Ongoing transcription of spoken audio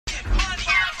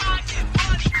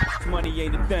Money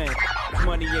ain't a thing.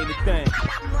 Money ain't a thing.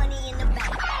 Money in the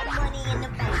bank. Money in the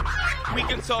bank. We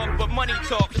can talk, but money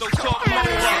talk, so talk more.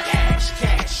 Ash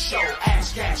Cash Show,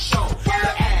 Ash Cash Show, the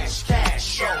Ash Cash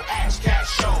Show, Ash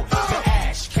Cash Show, the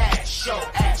Ash Cash Show,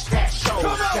 Ash Cash Show,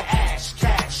 the Ash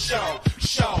Cash Show,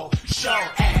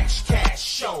 Ash Cash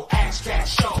Show, Ash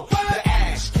Cash Show, the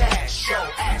Ash Cash Show,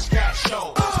 Ash Cash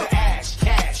Show, the Ash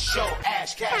Cash Show,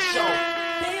 Ash Cash Show.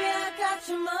 Baby, I got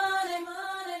your money.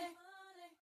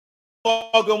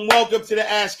 Welcome to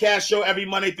the Ash Cash Show every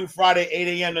Monday through Friday,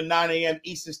 8 a.m. to 9 a.m.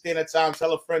 Eastern Standard Time.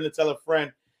 Tell a friend to tell a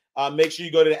friend. Make sure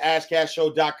you go to the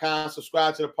AshCashShow.com,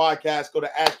 subscribe to the podcast, go to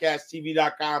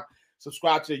AshCashTV.com,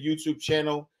 subscribe to the YouTube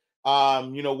channel.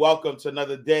 Welcome to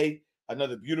another day,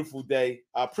 another beautiful day.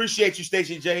 I appreciate you,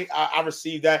 Stacey J. I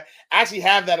received that. I actually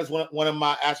have that as one of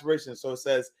my aspirations. So it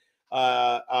says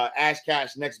Ash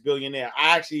Cash, next billionaire.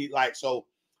 I actually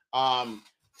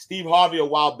Steve Harvey a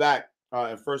while back,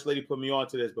 and First Lady put me on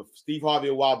to this, but Steve Harvey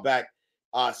a while back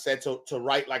said to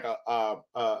write like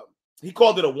he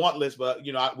called it a want list, but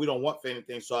we don't want for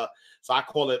anything, so I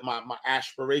call it my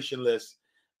aspiration list.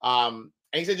 And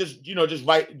he said just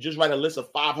write a list of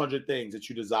 500 things that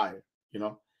you desire.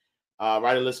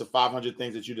 Write a list of 500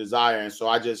 things that you desire, and so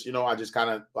I just kind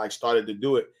of like started to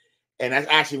do it, and that's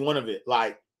actually one of it.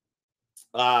 Like,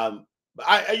 I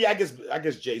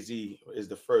guess Jay-Z is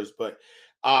the first, but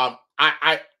one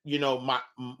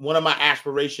of my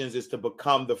aspirations is to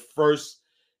become the first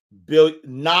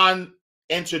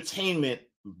non-entertainment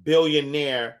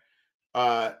billionaire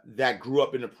that grew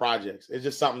up in the projects. It's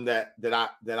just something that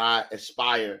I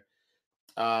aspire,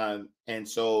 and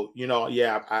so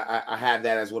I have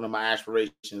that as one of my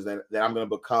aspirations that I'm going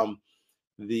to become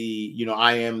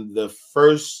I'm the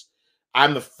first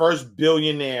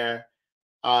billionaire,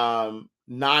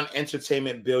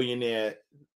 non-entertainment billionaire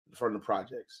from the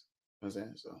projects. You know what I'm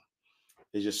saying? So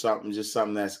it's just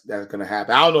something that's gonna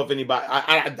happen. I don't know if anybody.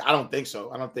 I don't think so.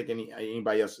 I don't think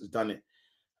anybody else has done it.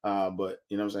 But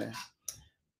you know what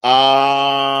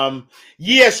I'm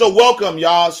saying? So welcome,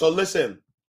 y'all. So listen,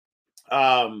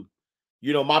 my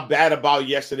bad about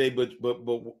yesterday, but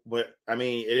I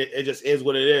mean, it just is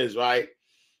what it is, right?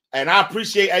 And I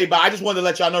appreciate everybody. I just wanted to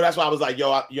let y'all know. That's why I was like, you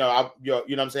know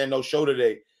what I'm saying? No show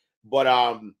today, but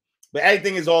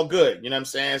everything is all good. You know what I'm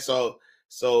saying? So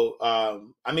I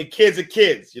mean, kids are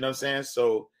kids, you know what I'm saying?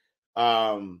 So,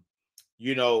 my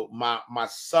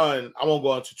son, I won't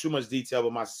go into too much detail,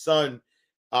 but my son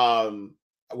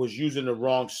was using the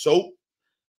wrong soap.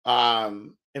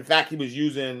 In fact, he was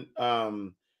using,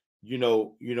 my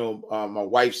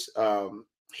wife's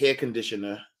hair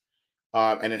conditioner,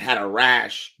 and it had a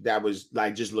rash that was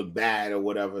like just looked bad or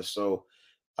whatever. So,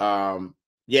 so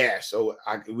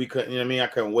we couldn't, I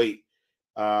couldn't wait.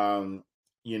 And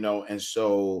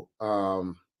so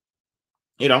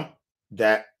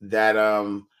that had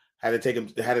to take him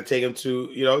to take him to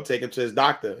his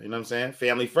doctor. You know what I'm saying?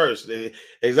 Family first.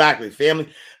 Exactly. Family.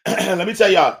 Let me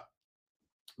tell y'all,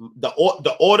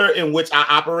 the order in which I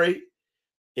operate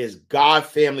is God,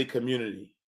 family,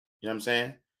 community. You know what I'm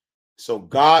saying? So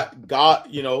God,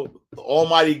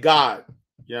 Almighty God,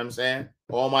 you know what I'm saying?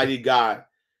 Almighty God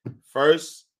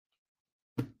first,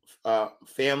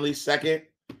 family second,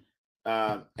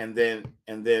 and then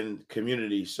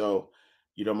community. So,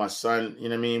 my son, you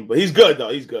know what I mean? But he's good though.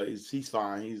 He's good. He's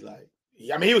fine. He's like,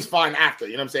 he was fine after,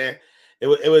 you know what I'm saying?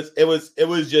 It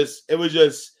was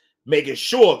just making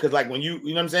sure. Cause like when you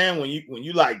know what I'm saying? When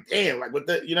you like, damn, like what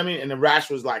the, you know what I mean? And the rash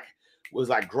was like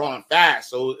growing fast.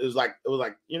 So it was like, it was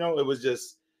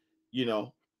just,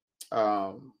 it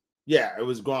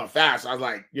was growing fast. I was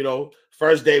like,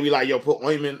 first day we like, put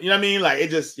ointment, you know what I mean? Like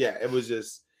it just, it was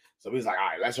just, so he was like, all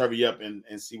right, let's hurry up and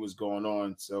see what's going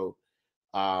on. So,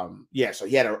 so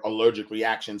he had an allergic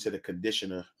reaction to the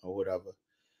conditioner or whatever.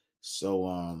 So,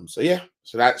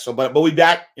 but we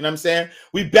back, you know what I'm saying?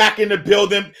 We back in the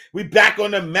building. We back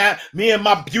on the map. Me and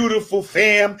my beautiful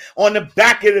fam on the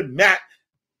back of the map.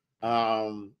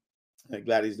 I'm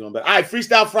glad he's doing better. All right,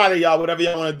 Freestyle Friday, y'all, whatever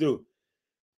y'all want to do.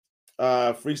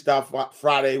 Freestyle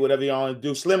Friday, whatever y'all want to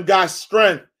do. Slim Guy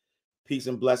Strength. Peace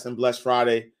and blessing. Blessed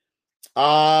Friday.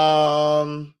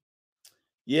 Whatever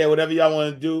y'all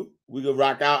want to do, we could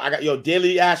rock out. I got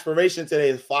daily aspiration today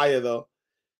is fire though.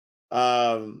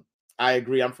 I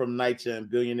agree. I'm from NYCHA and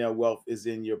billionaire wealth is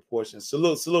in your portion.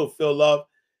 Salute, Phil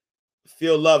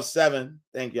Love 7.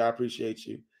 Thank you. I appreciate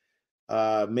you.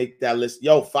 Make that list.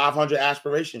 500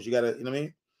 aspirations. You gotta, you know what I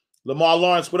mean? Lamar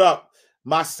Lawrence, what up?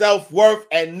 My self-worth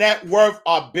and net worth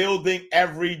are building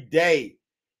every day.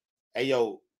 Hey,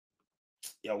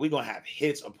 we're gonna have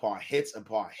hits upon hits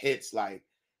upon hits. Like,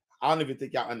 I don't even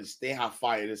think y'all understand how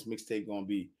fire this mixtape gonna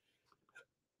be.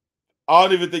 I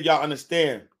don't even think y'all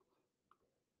understand.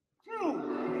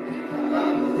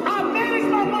 I manage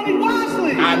my money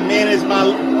wisely. I manage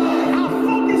my. I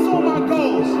focus on my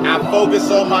goals. I focus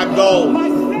on my goals. My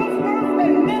self-worth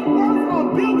and net worth are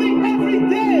building every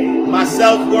day. My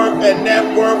self-worth and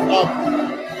net worth are.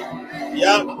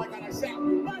 Yep. Oh my God, I shout.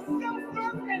 My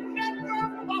self-worth and net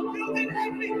worth are building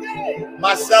every day.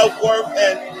 My self-worth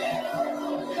and.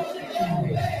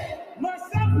 My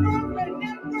self-worth and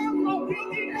net worth are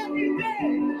building every day.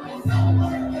 My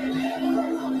self-worth and net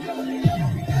worth are building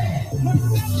every day. My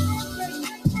self-worth and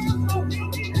net worth are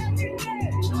building every day.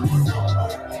 My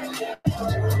self-worth and net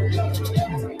worth are building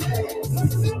every day. My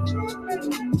self-worth and net worth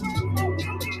are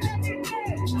building every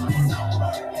day. My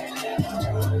self-worth and net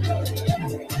worth are building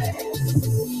every day.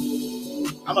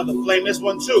 I'm about to flame this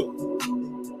one too.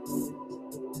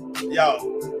 Yo,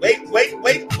 wait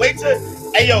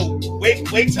till, hey yo, wait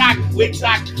till I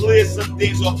clear some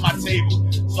things off my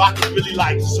table so I can really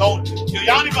like zone. Yo,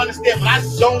 y'all don't even understand. When I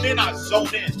zone in, I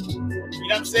zone in. You know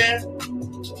what I'm saying?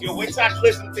 Yo, wait till I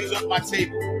clear some things off my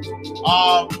table.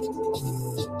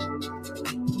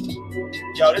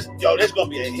 Yo, this gonna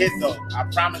be a hit though. I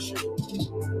promise you.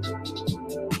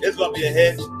 It's gonna be a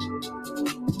hit.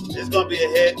 It's gonna be a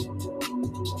hit.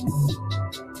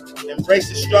 Embrace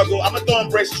the struggle. I'm gonna throw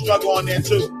Embrace the Struggle on there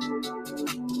too.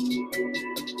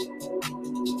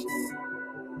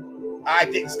 All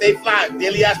right, stay fly.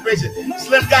 Daily aspiration.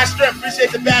 Slim got strength.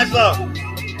 Appreciate the badge love.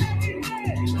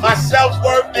 My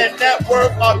self-worth and net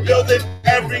worth are building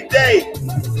every day.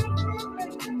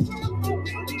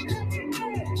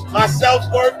 My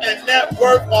self-worth and net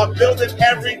worth are building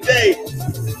every day.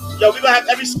 Yo, we're gonna have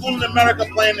every school in America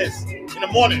playing this in the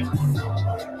morning.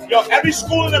 Yo, every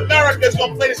school in America is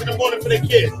gonna play this in the morning for their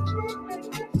kids.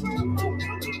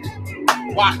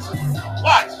 Watch.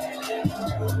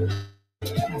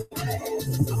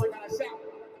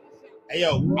 Hey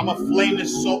yo, I'ma flame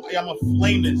this so I'ma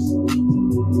flame this.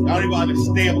 Y'all don't even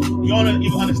understand. You don't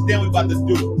even understand what we about to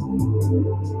do.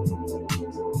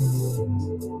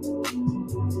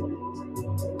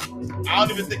 I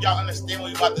don't even think y'all understand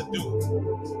what we about to do.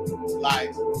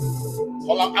 Like,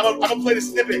 hold on, I'm gonna play the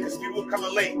snippet because people are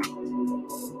coming late.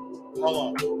 Hold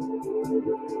on.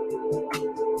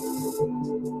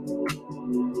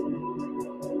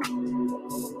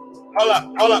 Hold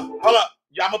up.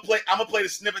 Yeah, I'm gonna play the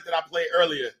snippet that I played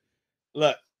earlier.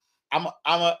 Look,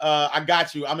 I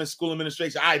got you. I'm in school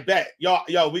administration. I bet. Yo,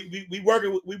 we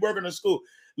working in school.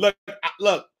 Look.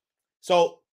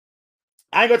 So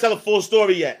I ain't gonna tell the full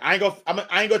story yet. I ain't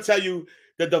gonna tell you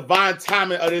the divine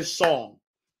timing of this song,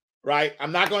 right?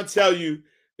 I'm not gonna tell you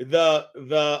the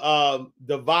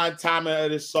divine timing of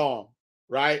this song,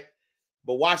 right?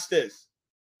 But watch this.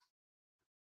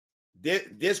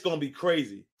 This gonna be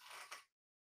crazy.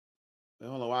 I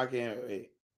don't know why I can't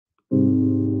wait.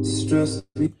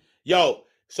 Yo,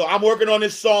 so I'm working on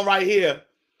this song right here.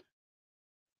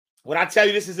 When I tell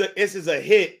you this is a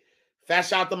hit, fast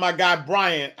shout out to my guy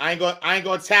Brian. I ain't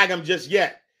gonna tag him just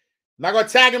yet. I'm not gonna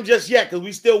tag him just yet because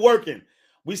we still working.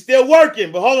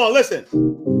 But hold on, listen.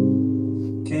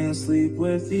 Can't sleep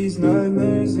with these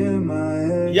nightmares in my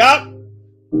head. Yup.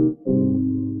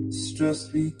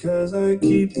 Stressed because I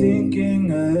keep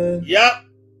thinking ahead. Yup.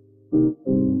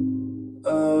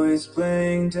 Always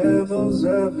playing devil's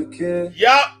advocate.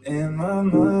 Yup. In my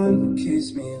mind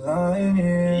keeps me lying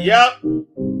here. Yup.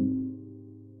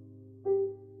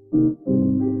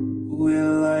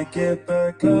 Will I get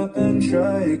back up and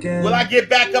try again?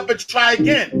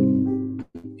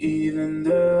 Even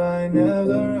though I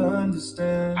never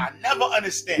understand. I never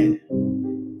understand.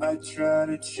 I try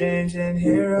to change and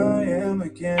here I am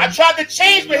again. I tried to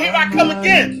change, but here I come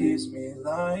again. Keeps me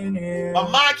lying here. My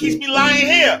mind keeps me lying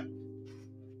here.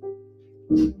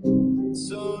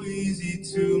 So easy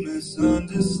to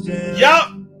misunderstand.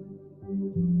 Yup.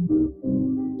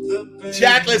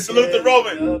 Jacqueline, salute the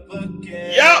Roman.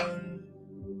 Yup.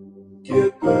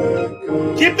 Get back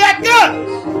up. Get back up.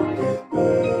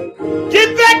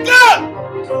 Get back up.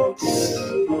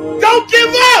 Don't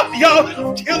give up.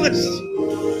 Yo, kill this.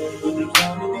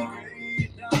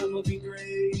 I'ma be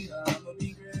great.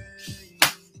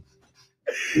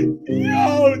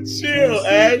 Yo, chill,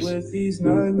 Ash. With these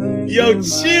nightmares Yo, in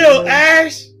chill, my head.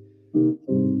 Ash.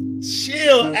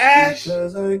 Chill, Ash.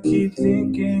 Because I keep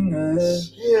thinking ahead.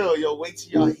 Chill, yo. Wait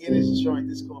till y'all hear this joint.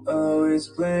 This going. Always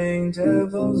playing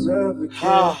devil's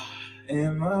advocate.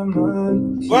 In my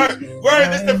mind. Word,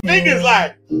 this the fingers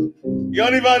like. You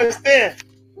don't even understand.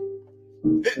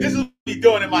 This is what we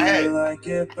doing in my head. Will I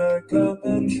get back up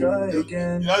and try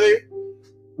again? You know what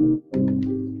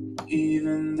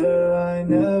Even though I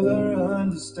never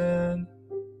understand.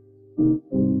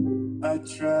 I I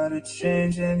try to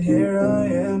change, and here I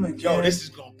am again. Yo, this is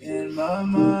gonna be. And my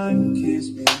mind keeps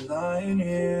me lying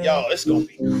here. Yo, it's gonna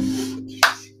be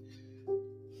easy.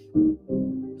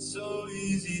 So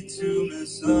easy to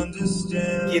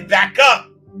misunderstand. Get back up.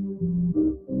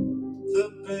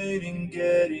 The pain in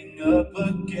getting up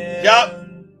again. Yup.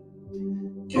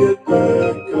 Get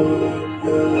back up,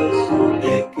 yes.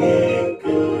 Get back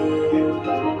up.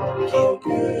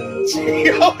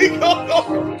 Yo, we gonna go.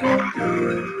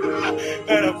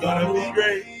 And I'm gonna be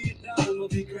great. I'ma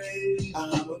be great.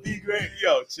 I'ma be great.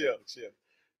 Yo, chill.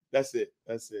 That's it.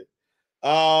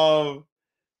 Yo,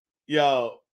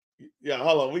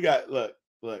 hold on. We got look.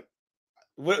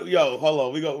 Yo, hold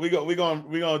on. We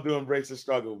gonna do Embrace the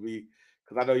Struggle, B,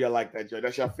 because I know y'all like that joint.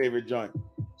 That's your favorite joint.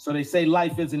 So they say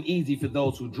life isn't easy for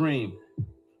those who dream.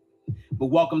 But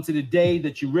welcome to the day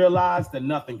that you realize that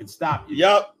nothing can stop you.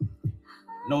 Yup.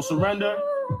 No surrender,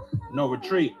 no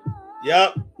retreat.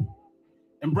 Yup.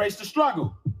 Embrace the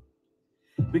struggle.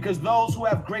 Because those who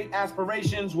have great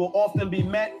aspirations will often be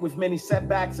met with many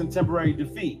setbacks and temporary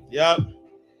defeat. Yup.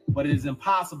 But it is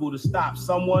impossible to stop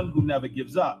someone who never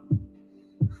gives up.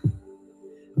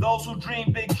 Those who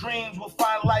dream big dreams will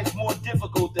find life more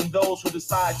difficult than those who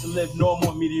decide to live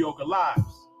normal and mediocre lives.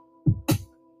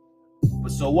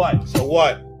 But so what? So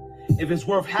what? If it's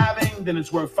worth having, then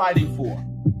it's worth fighting for.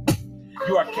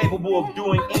 You are capable of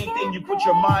doing anything you put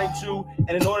your mind to,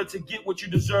 and in order to get what you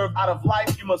deserve out of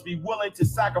life, you must be willing to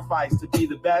sacrifice to be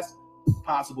the best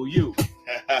possible you.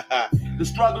 The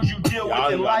struggles you deal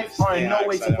with in life are in no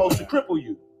way supposed to cripple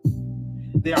you.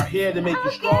 They are here to make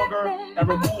you stronger and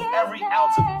remove every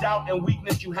ounce of doubt and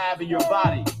weakness you have in your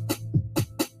body.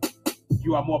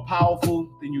 You are more powerful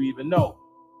than you even know.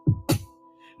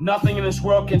 Nothing in this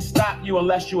world can stop you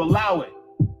unless you allow it.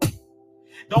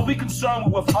 Don't be concerned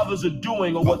with what others are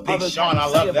doing or what others have to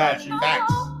say about you.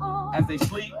 Facts. As they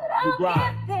sleep, you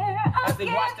grind. As they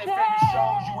watch their favorite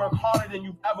shows, you work harder than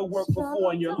you've ever worked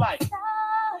before in your life.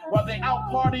 While they're out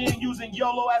partying, using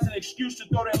YOLO as an excuse to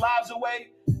throw their lives away,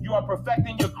 you are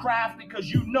perfecting your craft because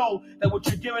you know that what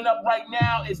you're giving up right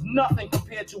now is nothing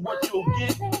compared to what you'll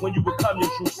get when you become your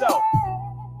true self.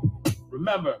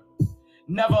 Remember,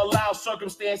 never allow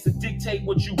circumstance to dictate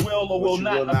what you will or will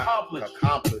not accomplish.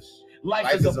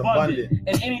 Life is abundant,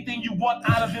 and anything you want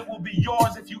out of it will be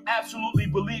yours if you absolutely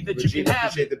believe that you can have it.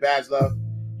 Appreciate the badge, love.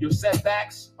 Your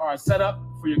setbacks are a setup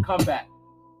for your comeback.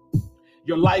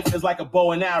 Your life is like a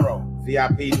bow and arrow.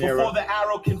 VIP mirror. Before the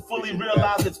arrow can fully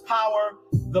realize its power,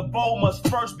 the bow must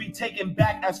first be taken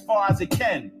back as far as it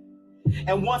can.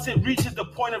 And once it reaches the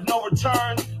point of no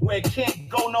return, where it can't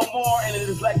go no more and it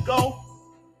is let go,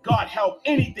 God help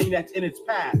anything that's in its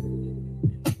path.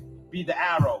 Be the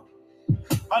arrow.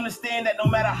 Understand that no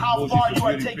matter how far you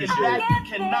are taken back, you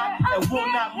cannot and will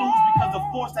not lose because the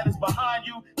force that is behind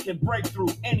you can break through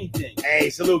anything. Hey,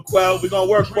 salute, Quell. We're going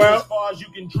to work, Dream Quell. as far as you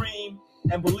can dream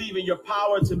and believe in your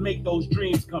power to make those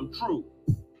dreams come true.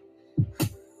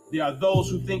 There are those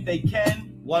who think they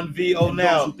can. 1VO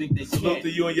now. Who think they salute can't. to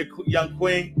you and your young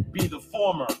queen. Be the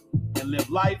former and live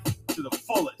life to the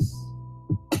fullest.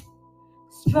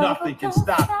 Nothing can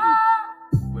stop you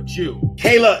but you.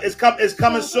 Kayla, it's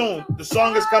coming soon. The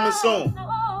song is coming soon.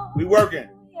 We working.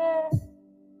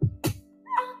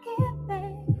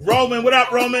 Roman, what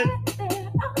up, Roman?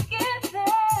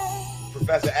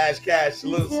 Professor Ash Cash,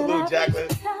 salute, Jacqueline.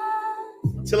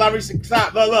 Till I reach the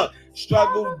top. Look,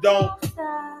 struggle don't.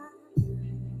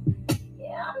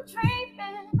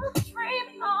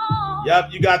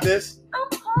 Yup, you got this. All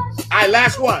right,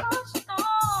 last one.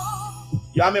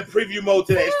 Yo, I'm in preview mode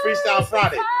today. It's Freestyle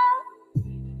Friday.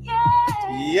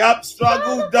 Yup,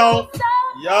 struggle don't.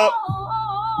 Yup.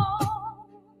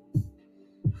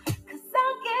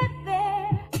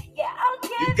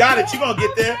 You got it. You're going to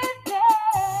get there.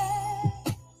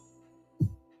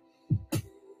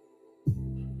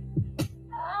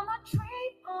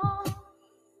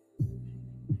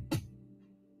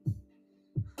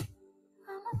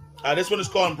 This one is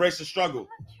called Embrace the Struggle.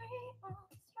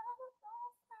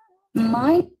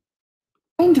 Mind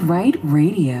Right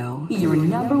Radio, your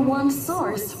 #1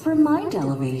 source for mind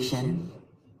elevation.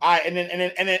 All right, and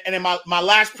then my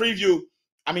last preview.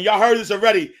 I mean, y'all heard this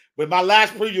already, but my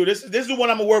last preview. This is the one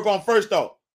I'm gonna work on first,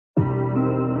 though.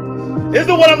 This is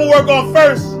the one I'm gonna work on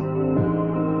first.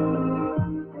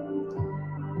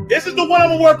 This is the one I'm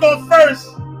gonna work on first.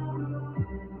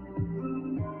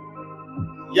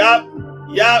 Yup.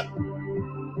 Yup.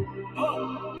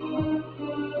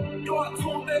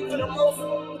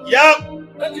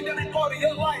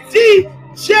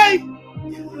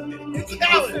 DJ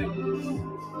Khaled.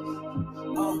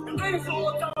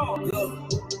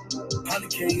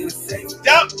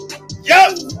 Yup.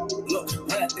 Yup.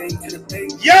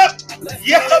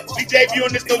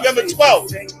 debuting this November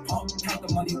 12th.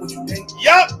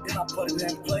 Yup.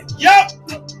 Yup.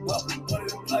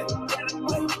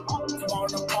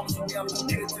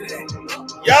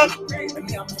 Yup.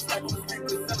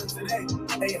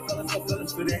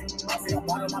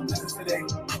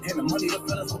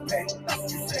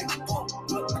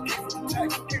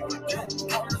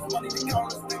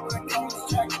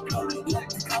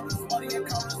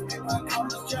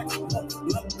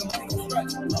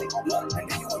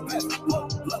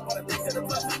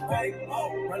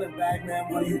 Running back, man,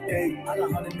 what do you think? I got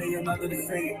 100 million under the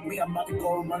sink. Me, I'm about to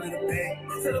go and run to the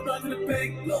bank. Set up to the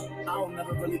bank. Look, I don't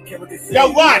never really care what they say. Yo,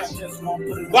 watch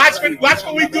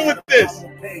what we do with this.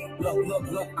 Look,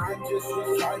 I'm just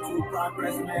trying to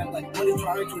progress, man. Like, really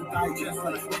trying to digest,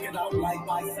 like, looking out like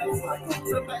myself. Like,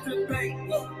 set back to the bank.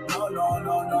 Look, no.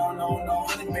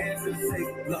 100 bands in the safe.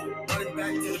 Look, running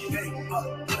back to the bank.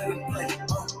 Put it in play.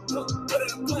 Look, put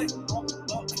it in play.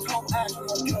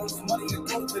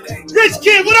 Rich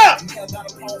Kid, what up?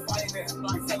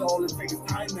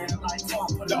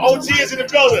 The OG is in the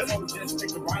building.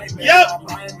 Yep.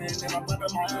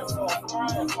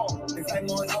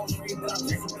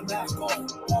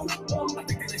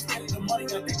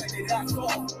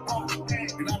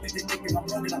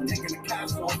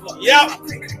 Yep.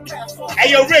 Hey,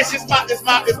 yo, Rich, it's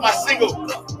my single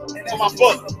for my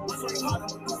book.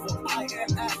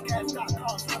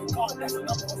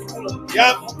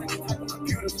 Yep.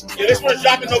 Yeah, this one's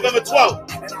dropping November 12th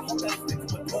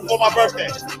for my birthday.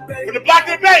 From the block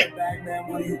to the bank.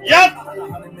 Yep.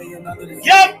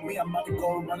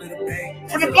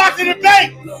 From the block to the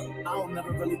bank. I don't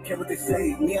never really care what they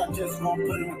say. Me, I just won't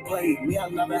put it in play. Me, I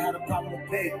never had a problem with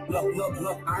pay. Look,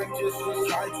 I'm just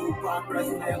trying to progress,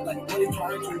 man. Like, really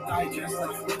trying to digest.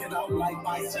 Like, working out like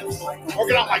biceps.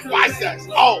 Working out like biceps.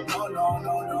 Oh. No.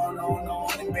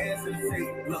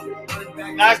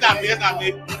 No, it's not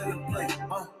me.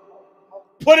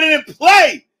 Put it in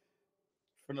play.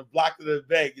 From the block to the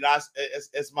bank. You know,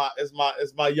 it's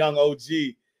my young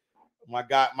OG. My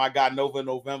guy Nova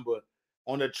November.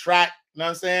 On the track, you know what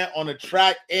I'm saying? On the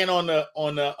track and on the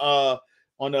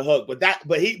hook. But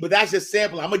that's just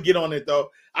sampling. I'm gonna get on it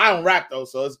though. I don't rap though,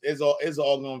 so it's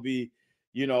all gonna be,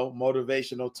 you know,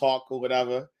 motivational talk or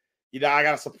whatever. You know, I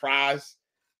got a surprise.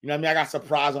 You know what I mean? I got a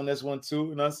surprise on this one too,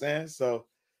 you know what I'm saying? So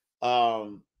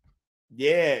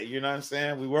yeah, you know what I'm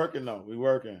saying? We working though. We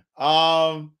working.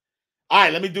 All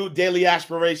right, let me do daily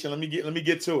aspiration. Let me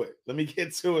get to it.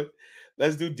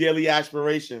 Let's do daily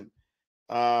aspiration.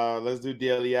 Let's do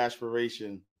daily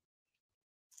aspiration.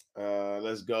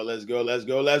 Let's go.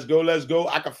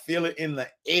 I can feel it in the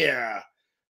air.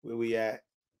 Where we at?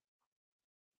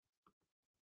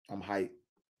 I'm hyped.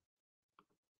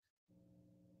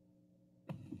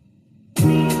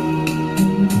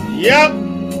 Yep.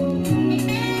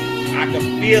 I can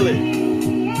feel it.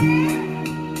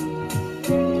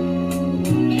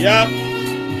 Yep.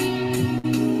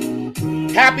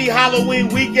 Happy Halloween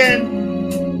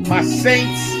weekend, my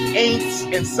saints, ain'ts,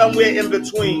 and somewhere in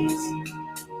betweens.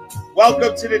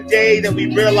 Welcome to the day that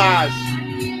we realize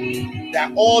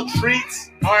that all treats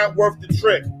aren't worth the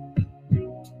trick.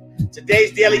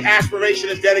 Today's daily aspiration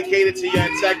is dedicated to your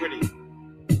integrity.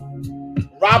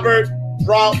 Robert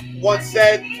Brault once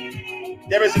said,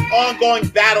 there is an ongoing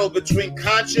battle between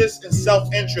conscious and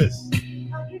self-interest,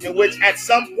 in which at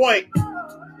some point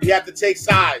you have to take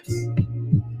sides.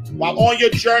 While on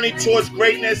your journey towards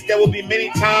greatness, there will be many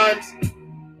times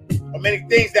or many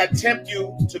things that tempt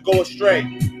you to go astray.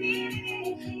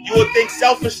 You will think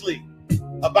selfishly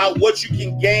about what you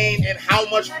can gain and how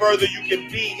much further you can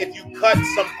be if you cut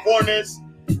some corners,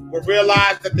 but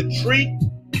realize that the treat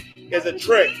is a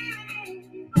trick.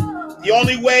 The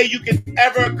only way you can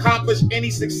ever accomplish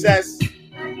any success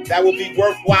that will be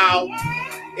worthwhile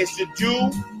is to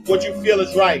do what you feel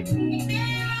is right.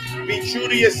 Be true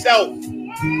to yourself.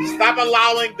 Stop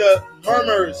allowing the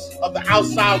murmurs of the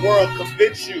outside world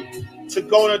convince you to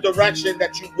go in a direction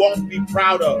that you won't be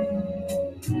proud of.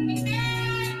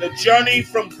 The journey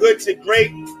from good to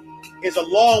great is a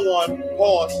long one,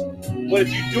 pause, but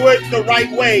if you do it the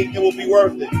right way, it will be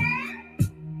worth it.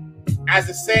 As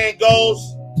the saying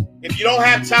goes, if you don't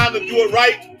have time to do it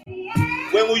right,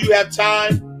 when will you have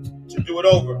time to do it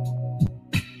over?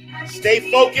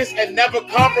 Stay focused and never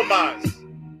compromise.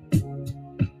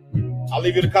 I'll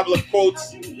leave you a couple of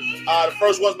quotes. The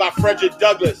first one's by Frederick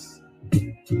Douglass.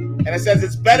 And it says,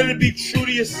 it's better to be true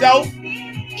to yourself,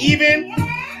 even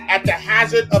at the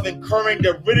hazard of incurring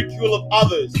the ridicule of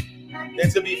others, than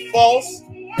to be false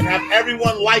and have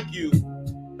everyone like you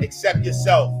except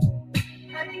yourself.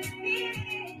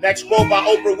 Next quote by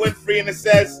Oprah Winfrey, and it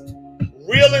says,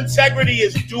 real integrity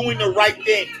is doing the right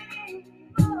thing,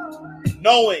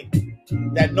 knowing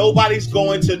that nobody's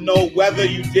going to know whether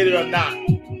you did it or not.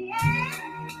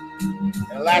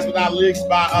 And last but not least,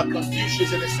 by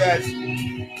Confucius, and it says,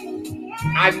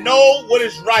 I know what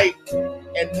is right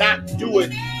and not do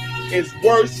it is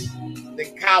worse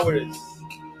than cowardice.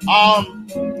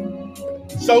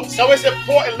 So it's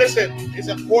important. Listen, it's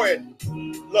important.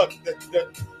 Look,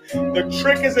 the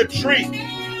trick is a treat,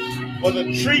 or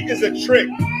the treat is a trick.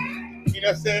 You know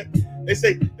what I'm saying? They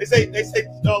say.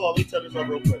 Hold on, let me turn this on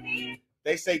real quick.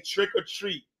 They say trick or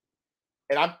treat,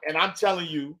 and I'm telling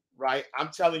you, right? I'm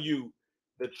telling you,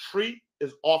 the treat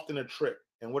is often a trick.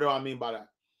 And what do I mean by that?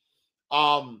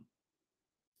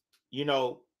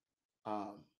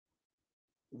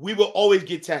 We will always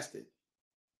get tested.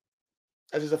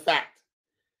 That is a fact.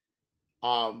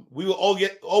 We will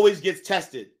always get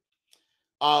tested.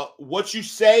 What you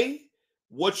say,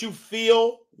 what you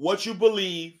feel, what you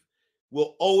believe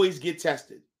will always get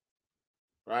tested,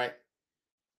 right?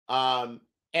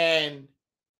 And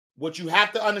what you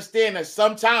have to understand is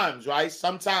sometimes, right?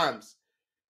 Sometimes,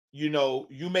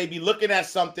 you may be looking at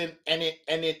something and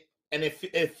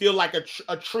it feel like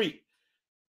a treat,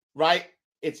 right?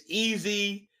 It's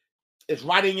easy. It's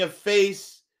right in your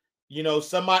face.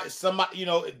 Somebody,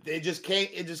 it just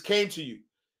came to you.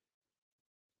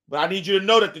 But I need you to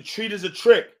know that the treat is a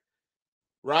trick,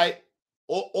 right?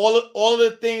 All of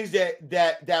the things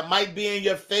that might be in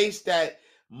your face that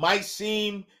might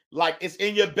seem like it's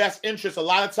in your best interest. A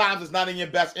lot of times it's not in your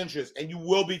best interest, and you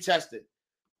will be tested.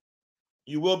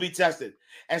 You will be tested.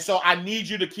 And so I need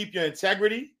you to keep your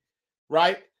integrity,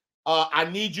 right? I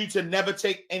need you to never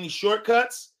take any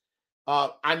shortcuts.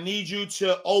 I need you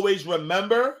to always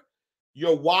remember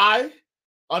your why,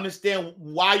 understand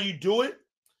why you do it.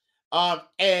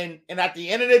 And at the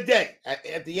end of the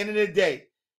day,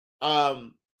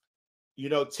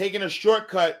 taking a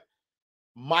shortcut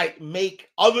might make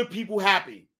other people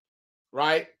happy,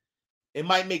 right? It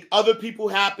might make other people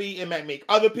happy. It might make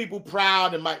other people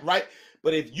proud. It might, right?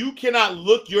 But if you cannot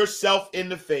look yourself in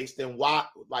the face, then why?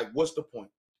 Like, what's the point?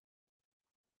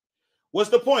 What's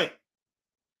the point?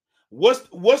 What's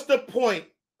the point,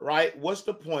 right? What's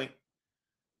the point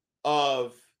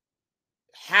of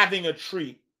having a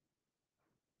treat,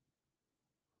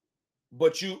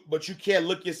 but you can't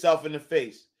look yourself in the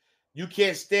face? You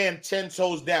can't stand 10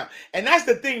 toes down. And that's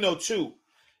the thing, though, too,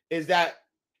 is that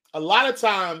a lot of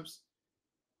times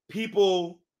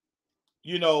people,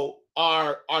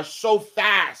 are so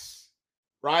fast,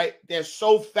 right? They're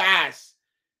so fast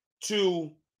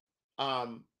to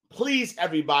please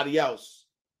everybody else,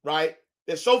 right?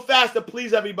 They're so fast to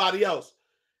please everybody else.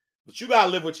 But you got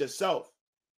to live with yourself,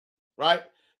 right?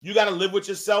 You got to live with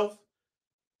yourself.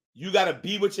 You got to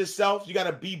be with yourself. You got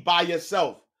to be by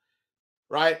yourself,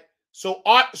 right? So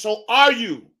are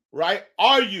you, right?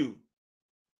 Are you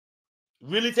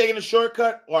really taking a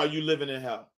shortcut, or are you living in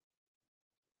hell?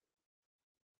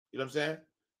 You know what I'm saying?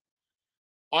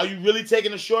 Are you really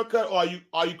taking a shortcut, or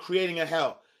are you creating a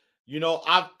hell?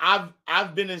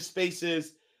 I've been in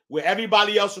spaces where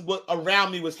everybody else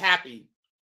around me was happy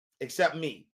except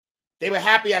me. They were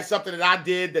happy at something that I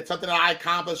did, that something that I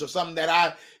accomplished, or something that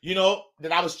I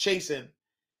was chasing,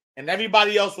 and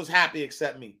everybody else was happy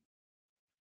except me.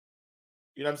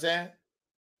 You know what I'm saying?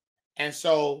 And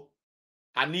so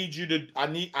I need you to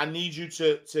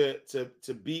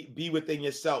be within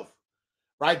yourself,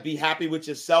 right? Be happy with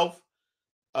yourself.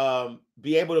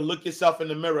 Be able to look yourself in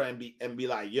the mirror and be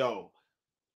like, yo,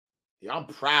 I'm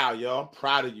proud, yo. I'm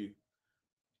proud of you.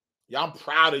 Yo, I'm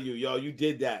proud of you, yo. You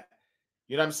did that.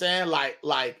 You know what I'm saying? Like,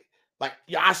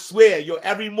 yo, I swear, yo,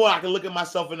 every morning I can look at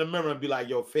myself in the mirror and be like,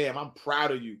 yo, fam, I'm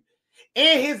proud of you.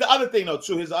 And here's the other thing, though,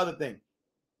 too. Here's the other thing,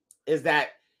 is that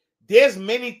there's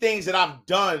many things that I've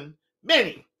done,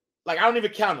 many, like I don't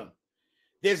even count them.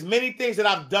 There's many things that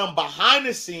I've done behind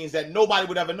the scenes that nobody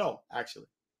would ever know, actually,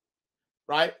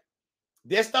 right?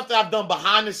 There's stuff that I've done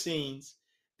behind the scenes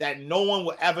that no one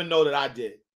will ever know that I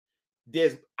did.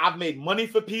 I've made money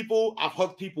for people. I've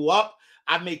hooked people up.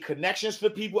 I've made connections for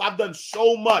people. I've done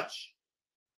so much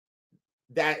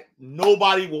that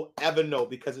nobody will ever know,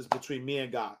 because it's between me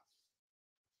and God,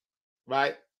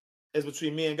 right? It's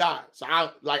between me and God. So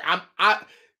I'm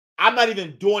not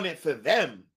even doing it for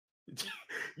them.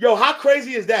 Yo, how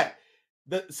crazy is that?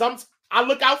 I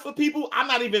look out for people. I'm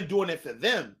not even doing it for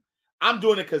them. I'm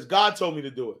doing it because God told me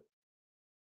to do it.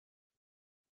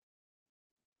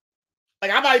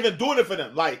 Like, I'm not even doing it for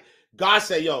them. Like, God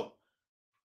said, yo,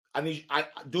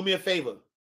 do me a favor.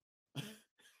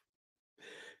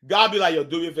 God be like, yo,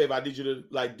 do me a favor. I need you to,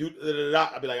 like, do,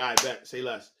 I'll be like, all right, bet, say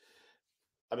less.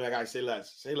 I'll be like, all right, say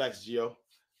less. Say less, Gio.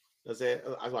 That's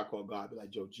what I call God. I'll be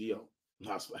like, yo, Gio.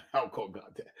 No, I don't call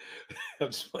God that. I'm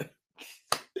just playing.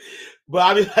 But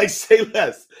I mean, like, say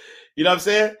less. You know what I'm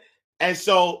saying? And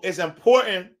so it's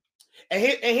important. And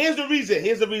here's the reason.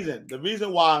 Here's the reason. The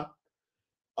reason why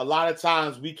a lot of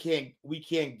times we can't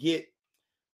get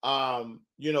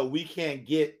we can't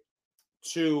get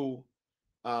to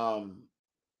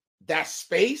that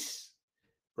space,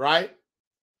 right?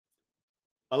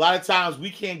 A lot of times we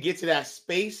can't get to that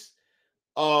space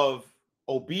of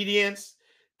obedience,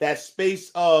 that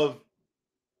space of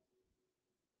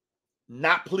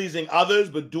not pleasing others,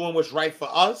 but doing what's right for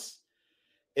us,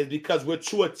 is because we're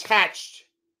too attached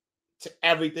to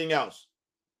everything else.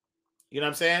 You know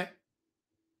what I'm saying?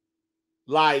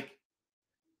 Like,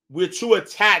 we're too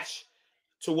attached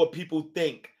to what people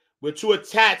think. We're too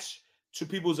attached to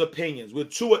people's opinions.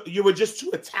 You were just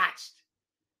too attached.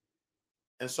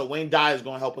 And so Wayne Dyer is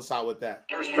going to help us out with that.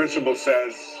 First principle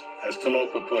says, as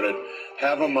Talofa put it,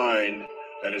 have a mind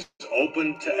that is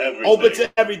open to everything. Open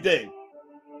to everything.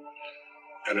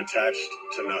 And attached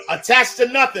to nothing. Attached to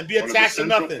nothing. Be attached to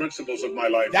nothing. One of the central principles of my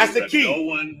life That's is the that key. no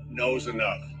one knows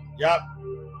enough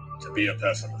to be a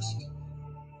pessimist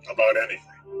about anything.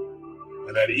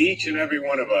 And that each and every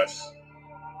one of us,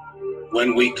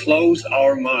 when we close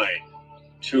our mind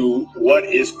to what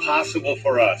is possible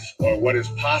for us or what is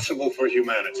possible for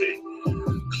humanity,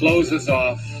 closes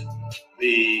off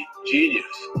the genius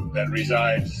that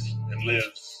resides and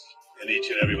lives in each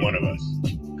and every one of us.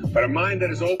 But a mind that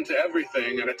is open to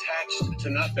everything and attached to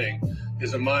nothing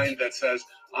is a mind that says,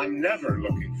 I'm never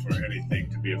looking for anything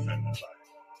to be offended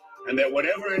by. And that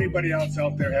whatever anybody else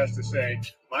out there has to say,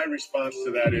 my response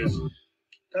to that is,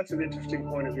 that's an interesting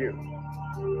point of view.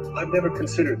 I've never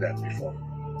considered that before.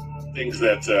 Things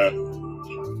that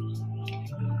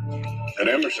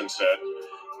Emerson said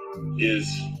is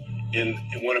in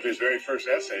one of his very first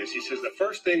essays. He says the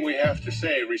first thing we have to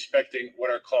say respecting what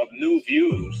are called new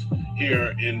views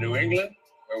here in New England,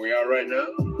 where we are right now,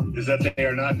 is that they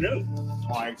are not new.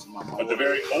 But the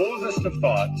very oldest of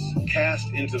thoughts cast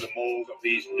into the mold of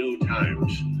these new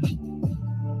times.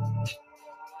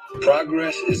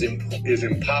 Progress is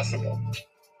impossible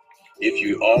if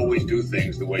you always do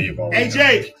things the way you've always done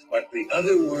things. But the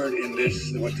other word in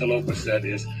this, what Talofa said,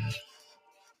 is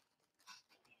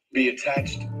be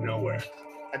attached nowhere.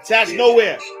 Attached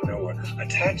nowhere.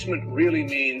 Attachment really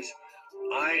means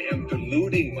I am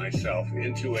deluding myself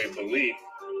into a belief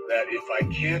that if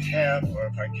I can't have or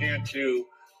if I can't do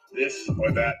this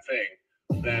or that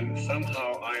thing, then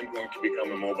somehow I'm going to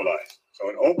become immobilized. So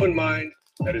an open mind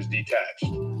that is detached.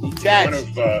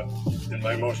 In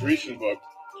my most recent book,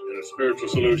 in A Spiritual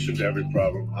Solution to Every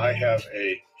Problem, I have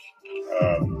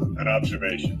an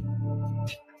observation.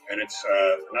 And it's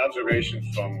an observation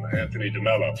from Anthony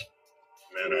DeMello, a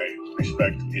man I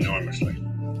respect enormously,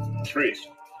 a priest,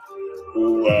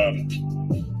 who,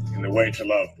 in The Way to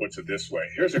Love, puts it this way.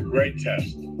 Here's a great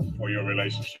test for your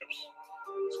relationships,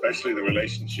 especially the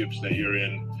relationships that you're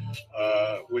in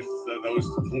with those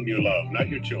whom you love, not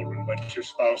your children, but your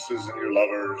spouses and your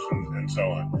lovers and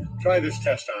so on. Try this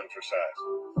test on for size.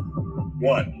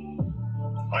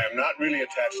 1, I am not really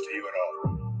attached to you at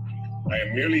all. I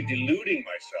am merely deluding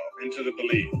myself into the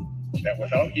belief that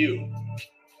without you,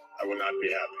 I will not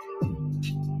be happy.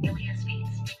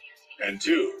 And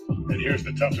 2, and here's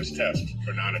the toughest test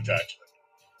for non-attachment.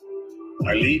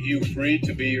 I leave you free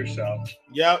to be yourself,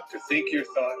 to think your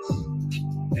thoughts,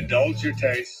 indulge your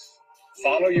tastes,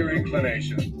 follow your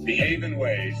inclinations, behave in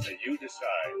ways that you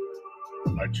decide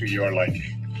are to your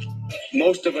liking.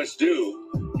 Most of us do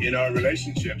in our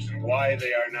relationships, and why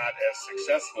they are not as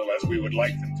successful as we would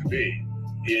like them to be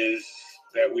is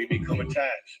that we become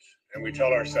attached and we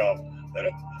tell ourselves that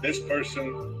if this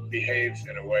person behaves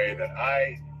in a way that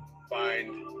I find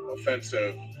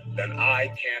offensive, then I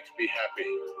can't be happy.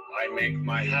 I make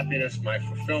my happiness, my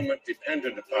fulfillment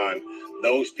dependent upon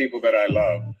those people that I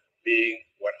love being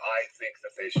what I think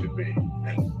that they should be.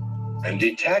 And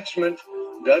detachment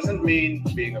doesn't mean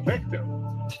being a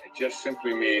victim. It just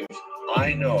simply means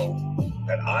I know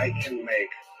that I can make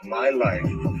my life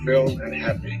fulfilled and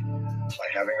happy by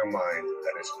having a mind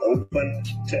that is open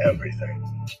to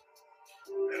everything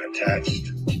and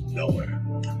attached nowhere.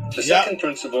 The second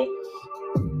principle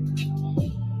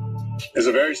is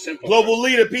a very simple global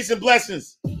leader, peace and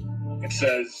blessings. It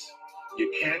says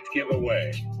you can't give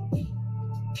away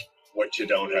what you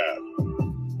don't have.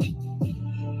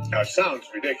 Now it sounds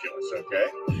ridiculous, okay?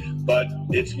 But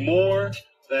it's more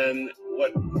than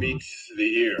what meets the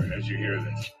ear as you hear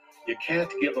this. You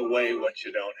can't give away what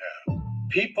you don't have.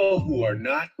 People who are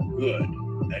not good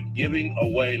at giving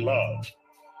away love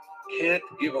can't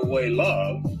give away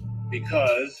love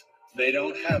because they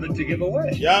don't have it to give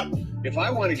away. Yep. If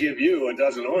I want to give you a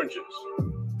dozen oranges,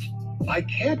 I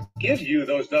can't give you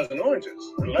those dozen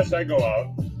oranges unless I go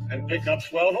out and pick up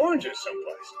 12 oranges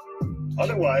someplace.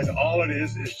 Otherwise, all it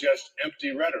is just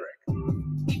empty rhetoric.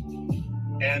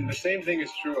 And the same thing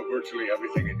is true of virtually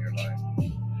everything in your life.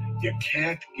 You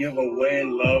can't give away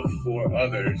love for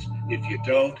others if you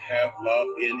don't have love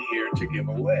in here to give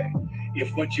away.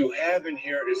 If what you have in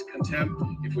here is contempt,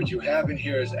 if what you have in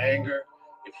here is anger,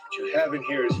 if what you have in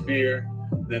here is fear,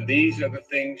 then these are the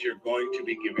things you're going to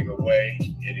be giving away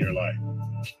in your life.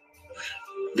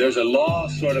 There's a law,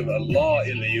 sort of a law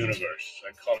in the universe.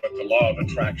 I call it the law of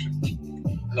attraction.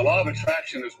 The law of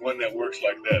attraction is one that works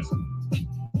like this.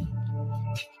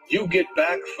 You get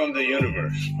back from the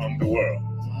universe, from the world,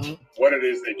 what it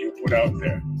is that you put out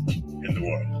there in the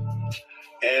world.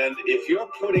 And if you're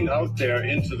putting out there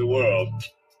into the world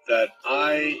that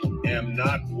I am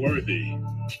not worthy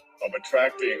of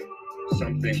attracting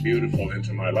something beautiful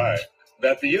into my life,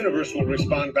 that the universe will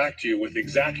respond back to you with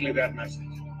exactly that message.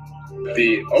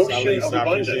 The ocean of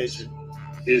abundance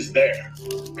is there.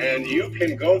 And you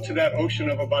can go to that ocean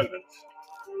of abundance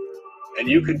and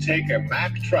you can take a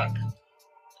Mack truck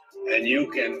and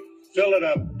you can fill it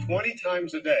up 20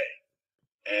 times a day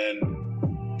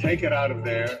and take it out of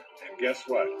there, and guess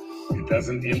what? It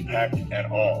doesn't impact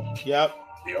at all. Yep.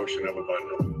 The ocean of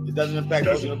abundance. It doesn't impact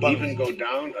the ocean of abundance. Even go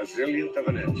down a zillionth of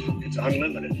an inch. It's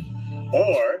unlimited.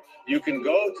 Or you can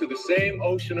go to the same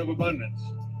ocean of abundance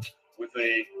with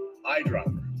a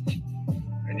eyedropper,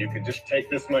 and you can just take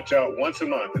this much out once a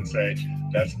month and say,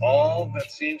 that's all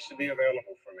that seems to be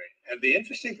available for me. And the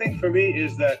interesting thing for me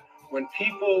is that when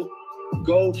people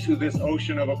go to this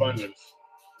ocean of abundance,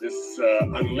 this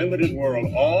unlimited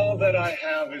world, all that I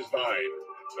have is thine,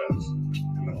 it says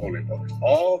in the holy books.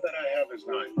 All that I have is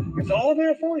thine. It's all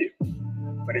there for you.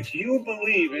 But if you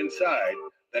believe inside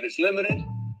that it's limited,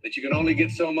 that you can only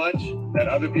get so much, that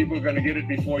other people are going to get it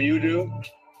before you do,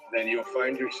 then you'll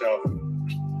find yourself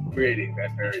creating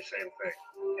that very same thing.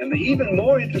 And the even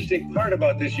more interesting part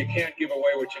about this, you can't give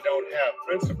away what you don't have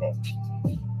principle,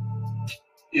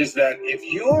 is that if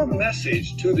your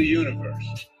message to the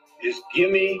universe is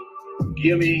gimme,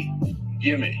 gimme,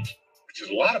 gimme, which is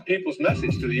a lot of people's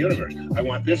message to the universe. I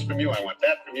want this from you. I want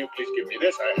that from you. Please give me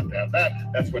this. I have to have that.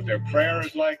 That's what their prayer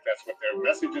is like. That's what their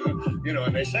message is. You know,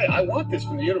 and they say, I want this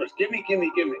from the universe. Gimme,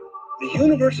 gimme, gimme. The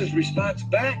universe's response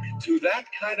back to that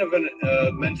kind of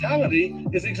a mentality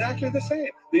is exactly the same.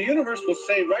 The universe will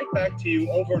say right back to you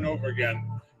over and over again,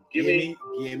 gimme,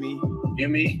 gimme,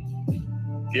 gimme,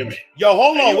 gimme. Yo,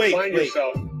 hold on, wait. Find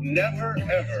yourself never,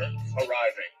 ever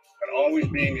arriving, but always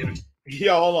being in a...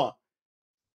 Yo, hold on.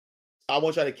 I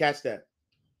want y'all to catch that.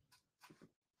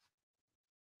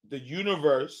 The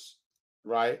universe,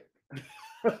 right?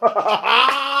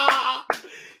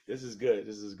 This is good.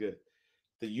 This is good.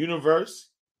 The universe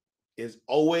is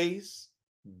always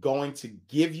going to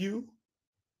give you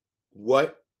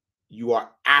what you are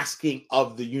asking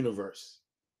of the universe,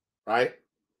 right?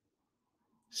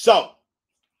 So,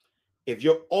 if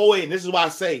you're always, and this is why I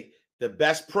say the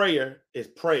best prayer is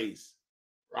praise,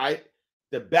 right?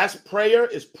 The best prayer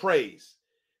is praise.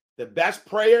 The best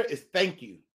prayer is thank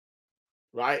you,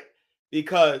 right?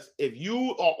 Because if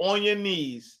you are on your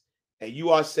knees and you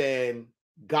are saying,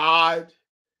 God,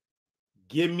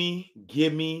 give me,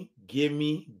 give me, give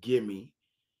me, give me,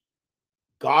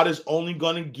 God is only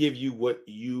going to give you what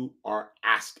you are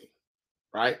asking,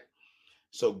 right?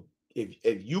 So if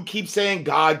you keep saying,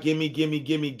 God, give me, give me,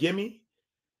 give me, give me,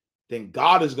 then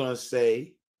God is going to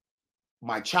say,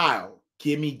 my child,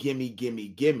 gimme, gimme, gimme,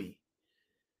 gimme.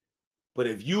 But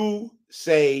if you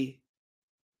say,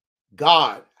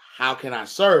 God, how can I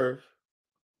serve?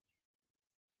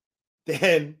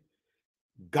 Then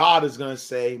God is going to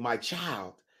say, my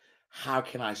child, how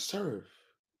can I serve?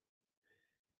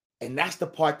 And that's the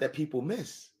part that people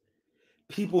miss.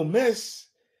 People miss.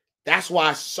 That's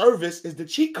why service is the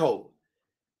cheat code.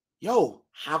 Yo,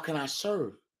 how can I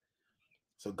serve?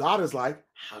 So God is like,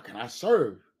 how can I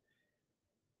serve?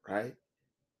 Right?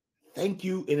 Thank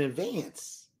you in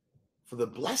advance for the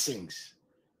blessings.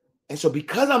 And so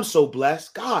because I'm so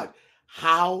blessed, God,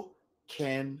 how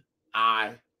can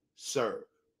I serve?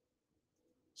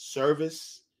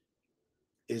 Service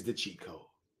is the cheat code.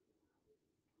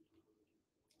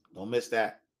 Don't miss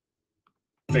that.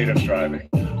 State of striving.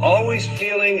 Always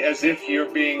feeling as if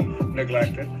you're being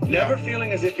neglected. Never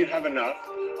feeling as if you have enough.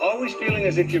 Always feeling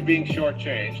as if you're being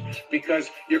shortchanged because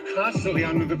you're constantly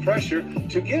under the pressure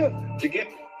to give, to get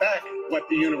back what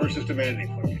the universe is demanding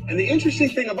from you. And the interesting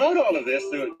thing about all of this,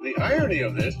 the irony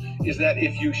of this, is that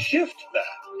if you shift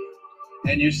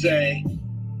that and you say,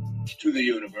 to the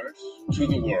universe, to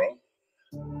the world,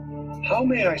 how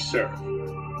may I serve?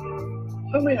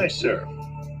 How may I serve?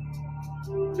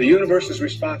 The universe's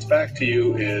response back to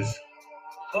you is,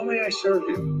 how may I serve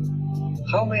you?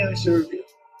 How may I serve you?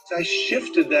 So I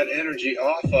shifted that energy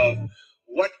off of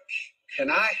what can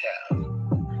I have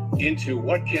into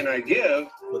what can I give.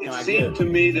 It seemed to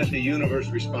me that the universe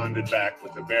responded back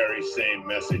with the very same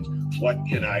message. What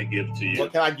can I give to you?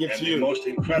 What can I give to you? And the most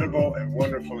incredible and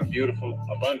wonderful and beautiful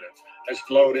abundance has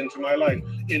flowed into my life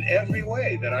in every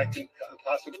way that I can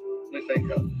possibly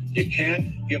think of. You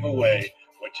can't give away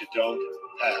what you don't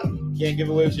have. You can't give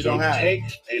away what you don't have. Take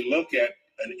a look at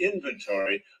an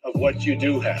inventory of what you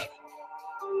do have.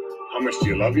 How much do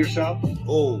you love yourself?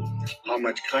 Oh. How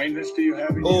much kindness do you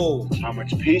have in Oh. you? How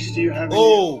much peace do you have in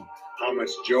Oh. you? How much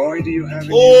joy do you have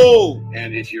in Oh. you?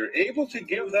 And if you're able to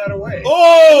give that away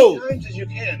Oh. as many times as you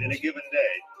can in a given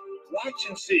day, watch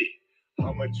and see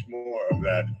how much more of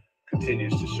that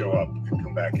continues to show up and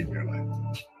come back in your life.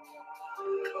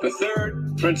 The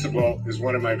third principle is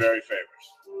one of my very favorites.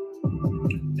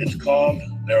 It's called,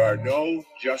 there are no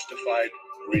justified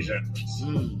resentments.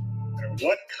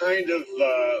 What kind of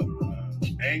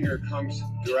anger comes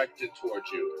directed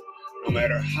towards you, no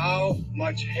matter how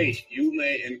much hate you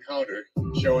may encounter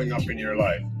showing up in your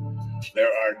life, there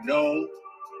are no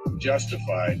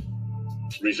justified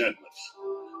resentments.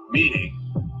 Meaning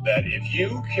that if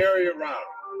you carry around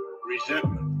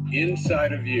resentment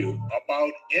inside of you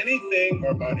about anything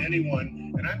or about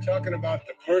anyone, and I'm talking about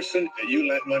the person that you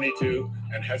lent money to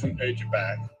and hasn't paid you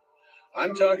back,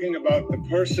 I'm talking about the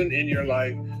person in your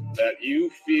life that you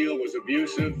feel was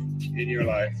abusive in your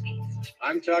life.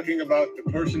 I'm talking about the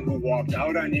person who walked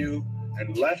out on you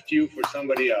and left you for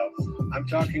somebody else. I'm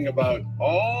talking about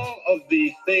all of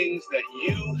the things that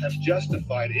you have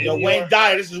justified in Yo, your Wayne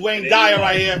Dyer, this is Wayne Dyer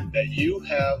right here. That you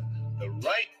have the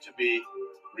right to be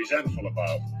resentful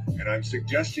about. And I'm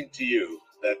suggesting to you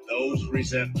that those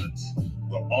resentments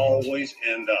will always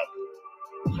end up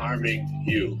harming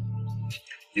you.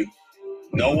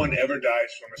 No one ever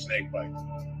dies from a snake bite.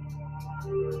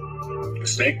 A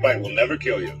snake bite will never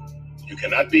kill you. You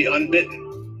cannot be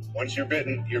unbitten. Once you're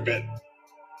bitten, you're bitten.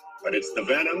 But it's the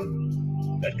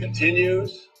venom that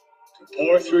continues to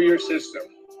pour through your system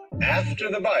after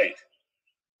the bite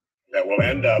that will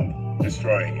end up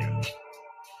destroying you.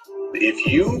 If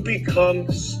you become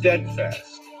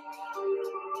steadfast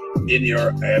in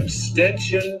your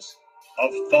abstentions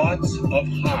of thoughts of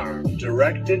harm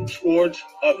directed towards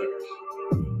others,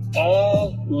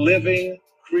 all living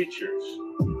creatures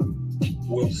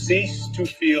will cease to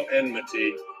feel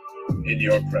enmity in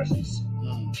your presence.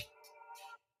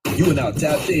 You are now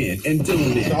tapped in and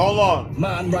tuned in. So hold on.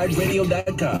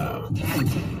 MindRightRadio.com.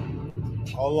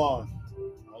 Hold on.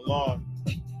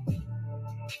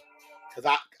 Because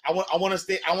I want to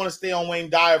stay on Wayne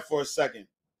Dyer for a second.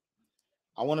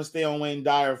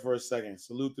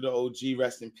 Salute to the OG,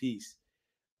 rest in peace.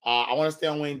 I want to stay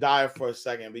on Wayne Dyer for a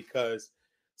second because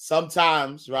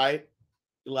sometimes, right,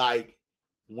 like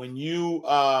when you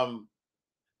a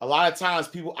lot of times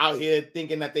people out here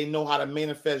thinking that they know how to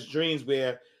manifest dreams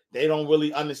where they don't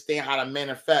really understand how to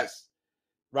manifest,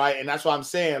 right? And that's what I'm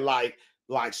saying, like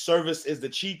service is the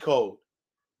cheat code,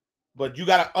 but you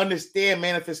got to understand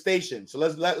manifestation. So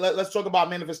let's talk about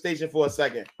manifestation for a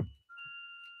second.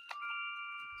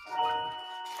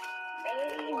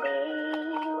 Baby,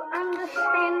 you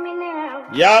understand me now.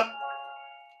 Yep.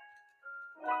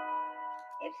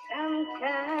 If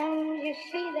sometimes you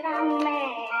see that I'm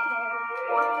mad,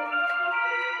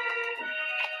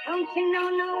 don't you know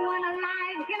no one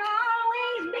alive can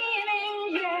always be an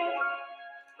angel?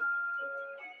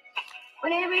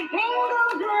 When everything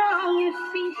goes wrong, you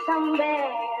see some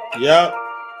bad. Yep.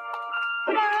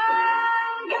 But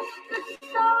I'm just a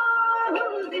soul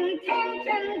whose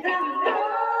intentions are good.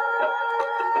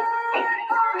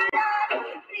 Oh, Lord,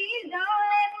 please don't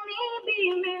let me be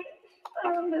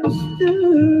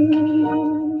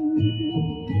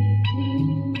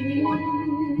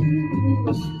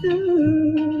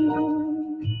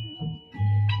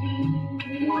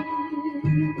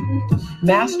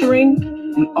Mastering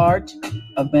the art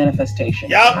of manifestation.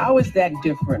 Yep. How is that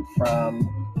different from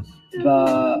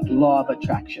the law of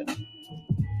attraction?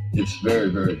 It's very,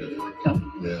 very different.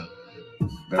 Yeah.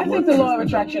 I think the law of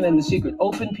attraction and The Secret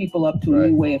opened people up to a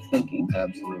new way of thinking.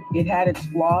 Absolutely. It had its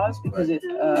flaws because it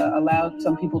allowed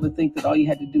some people to think that all you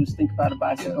had to do is think about a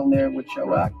bicycle and there it would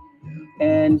show up.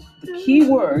 And the key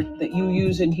word that you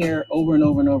use in here over and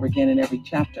over and over again in every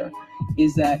chapter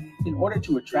is that in order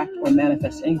to attract or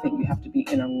manifest anything, you have to be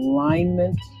in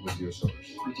alignment with your source.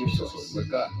 With your source.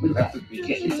 With God. With You have God. to be,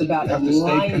 It's about you have to stay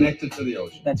alignment. connected to the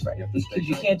ocean. That's right. You have to stay Because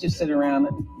you can't just sit around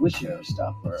and wishing for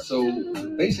stuff. Or, So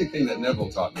the basic thing that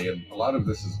Neville taught me, and a lot of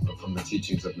this is from the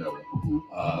teachings of Neville,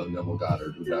 Neville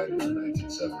Goddard, who died in the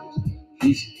 1970s.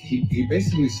 He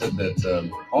basically said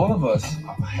that all of us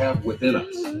have within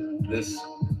us this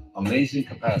amazing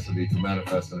capacity to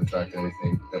manifest and attract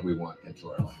anything that we want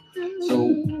into our life.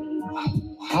 So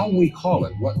how we call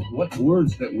it, what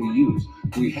words that we use,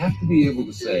 we have to be able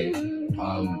to say, you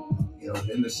know,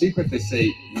 in The Secret they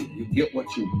say you get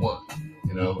what you want,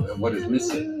 you know, and what is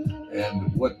missing.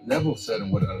 And what Neville said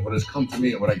and what has come to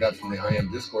me and what I got from the I Am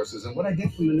Discourses and what I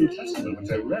get from the New Testament, which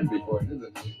I read before I did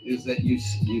it, is that you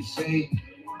say,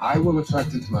 I will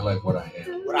attract into my life what I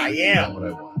am. What I am. Not what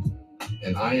I want.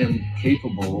 And I am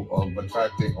capable of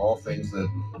attracting all things that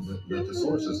the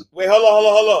source is. Wait, hold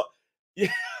on.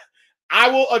 Yeah, I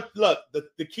will look.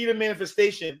 The key to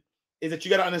manifestation is that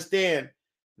you got to understand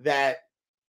that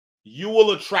you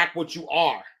will attract what you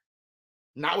are,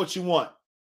 not what you want.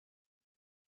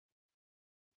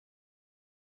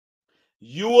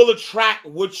 You will attract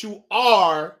what you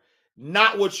are,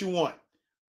 not what you want.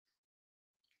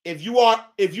 If you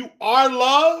are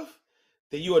love,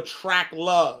 then you attract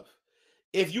love.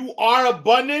 If you are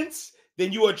abundance,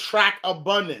 then you attract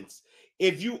abundance.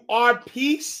 If you are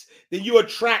peace, then you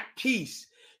attract peace.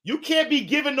 You can't be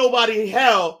giving nobody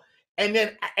hell and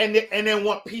then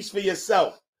want peace for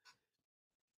yourself.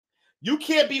 You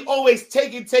can't be always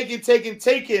taking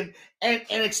and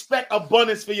expect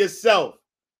abundance for yourself.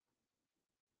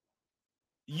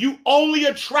 You only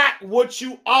attract what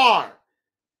you are,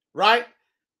 right?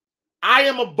 I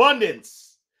am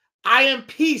abundance. I am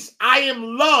peace. I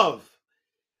am love.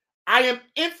 I am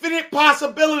infinite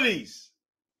possibilities.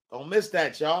 Don't miss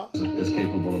that, y'all. Is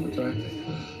capable of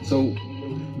attracting. So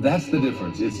that's the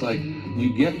difference. It's like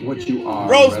you get what you are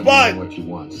rather than what you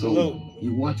want. So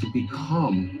you want to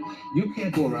become. You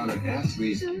can't go around and ask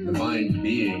these divine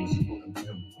beings,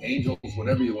 angels,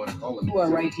 whatever you want to call them, who are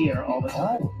right here all the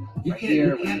time. You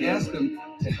can't ask them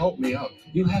to help me out.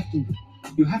 You have to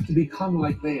become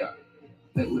like they are.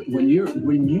 That when you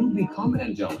become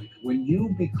angelic, when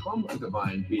you become a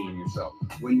divine being yourself,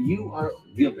 when you are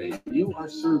giving, you are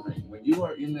serving, when you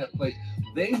are in that place,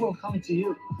 they will come to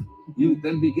you. You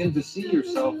then begin to see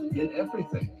yourself in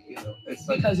everything. You know, it's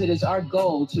like, because it is our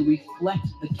goal to reflect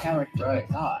the character of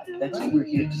God. That's what we're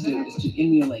here to do, is to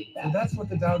emulate that. And that's what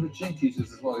the Tao Te Ching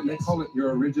teaches as well. They call it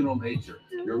your original nature.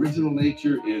 Your original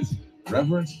nature is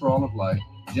reverence for all of life,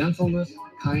 gentleness,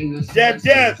 kindness,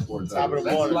 towards others.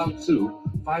 That's Lao Tzu,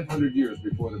 500 years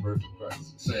before the birth of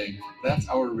Christ, saying that's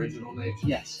our original nature.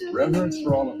 Yes. Reverence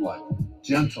for all of life,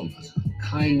 gentleness,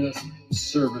 kindness,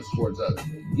 service towards others,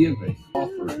 giving,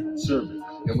 offering, serving.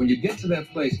 And when you get to that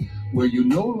place where you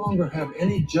no longer have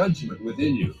any judgment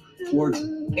within you towards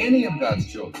any of God's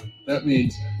children, that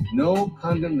means no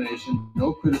condemnation,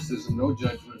 no criticism, no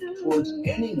judgment towards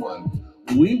anyone.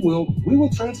 We will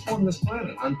transform this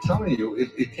planet. I'm telling you,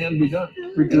 it can be done.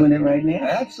 We're doing it right now.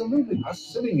 Absolutely. Us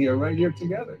sitting here, right here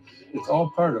together. It's all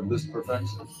part of this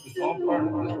perfection. It's all part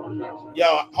of this perfection.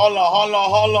 Yo, hold on.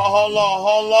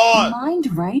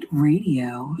 Mind Right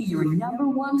Radio, your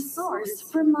 #1 source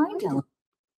for mind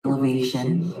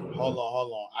elevation. Hold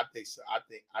on.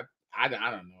 I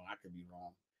don't know. I could be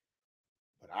wrong,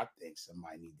 but I think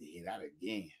somebody need to hear that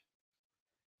again.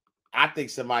 I think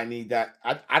somebody need that.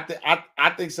 I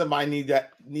think somebody need to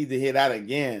hear that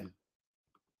again.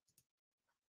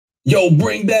 Yo,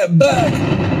 bring that back.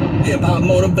 Hip hop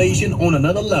motivation on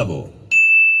another level.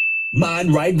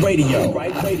 Mind Right Radio.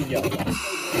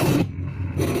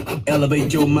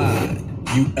 Elevate your mind.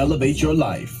 You elevate your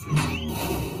life.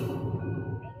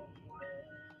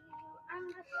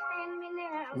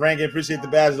 Rankin, appreciate the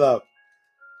badge love.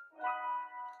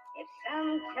 If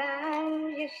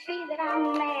sometimes you see that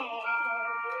I'm mad,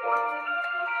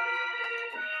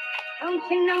 don't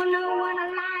you know no one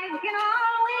alive can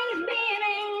always be an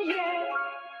angel?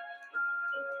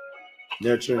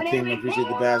 Nurturing King, appreciate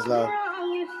the badge love.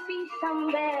 You see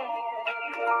some bad,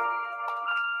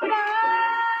 but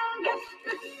I'm just a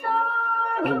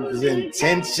soul Whose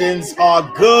intentions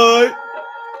are good.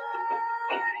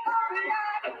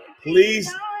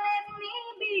 Please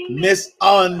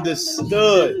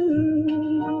misunderstood.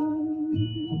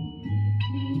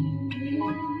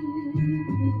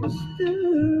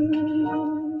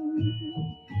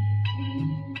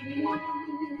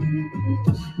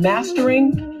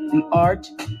 Mastering the art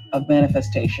of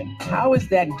manifestation. How is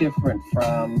that different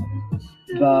from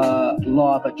the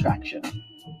law of attraction?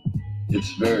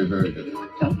 It's very, very different.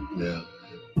 Yeah.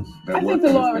 I think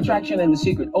the law of attraction and The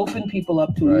Secret opened people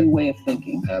up to a new way of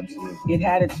thinking. Absolutely. It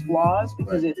had its flaws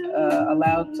because it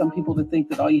allowed some people to think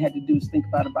that all you had to do is think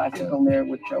about a bicycle and there it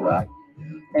would show up.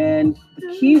 And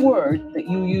the key word that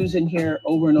you use in here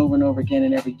over and over and over again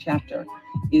in every chapter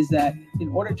is that in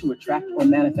order to attract or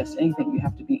manifest anything, you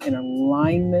have to be in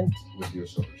alignment with your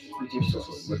source. With your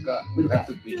source. With God. With You have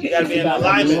God. to be, You gotta be in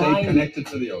alignment. Stay connected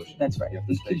to the ocean. That's right. You have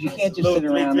to stay Because you connected. can't just sit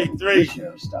around and wish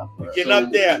your stuff. Getting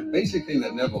up there. Basic thing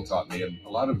that Neville taught me, and a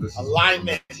lot of this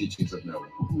alignment is teachings of Neville.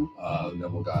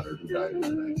 Neville Goddard, who died in the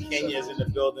 1970s. Kenya's in the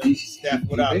building. Steph,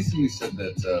 what He up? basically said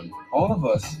that all of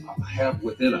us have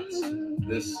within us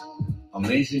this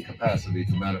amazing capacity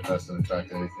to manifest and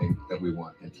attract anything that we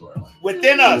want into our life.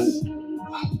 Within us.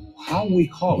 How we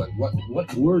call it,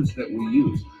 what words that we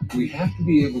use, we have to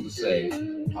be able to say,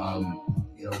 you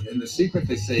know, in The Secret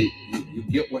they say you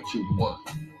get what you want,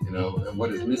 you know, and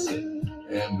what is missing.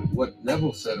 And what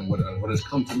Neville said and what has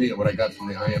come to me and what I got from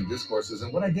the I Am Discourses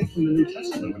and what I did from the New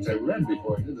Testament, which I read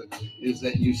before I did it, is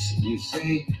that you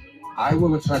say, I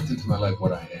will attract into my life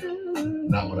what I am,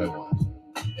 not what I want.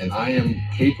 And I am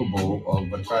capable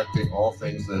of attracting all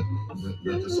things that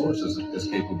the source is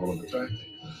capable of attracting.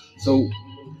 So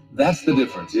that's the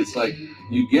difference. It's like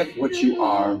you get what you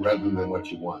are rather than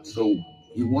what you want. So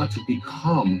you want to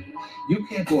become, you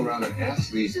can't go around and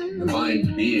ask these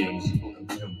divine beings,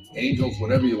 angels,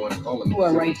 whatever you want to call them. Who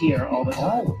are right here all the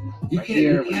time. You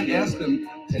can't ask them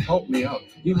to help me out.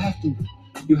 You have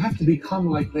to become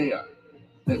like they are.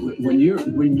 That when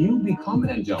you become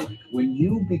angelic, when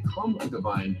you become a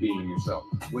divine being yourself,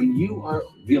 when you are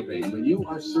giving, when you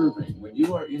are serving, when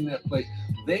you are in that place,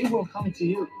 they will come to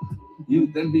you.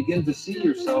 You then begin to see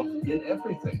yourself in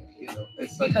everything. You know,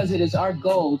 it's like, because it is our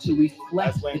goal to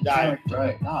reflect the character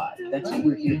of God. That's what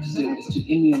we're here to do, is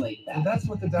to emulate that. And that's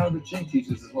what the Tao Te Ching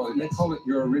teaches as well. They call it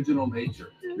your original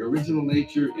nature. Your original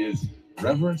nature is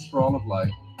reverence for all of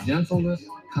life, gentleness,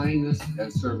 kindness,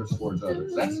 and service towards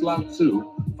others. That's Lao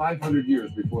Tzu, 500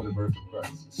 years before the birth of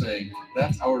Christ, saying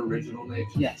that's our original nature.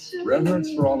 Yes.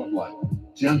 Reverence for all of life,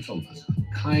 gentleness,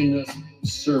 kindness,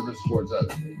 service towards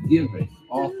others, giving,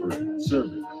 offering,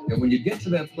 serving. And when you get to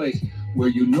that place where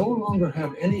you no longer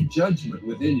have any judgment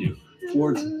within you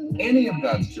towards any of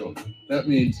God's children, that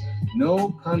means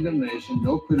no condemnation,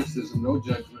 no criticism, no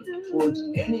judgment towards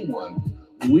anyone.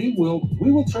 We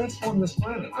will transform this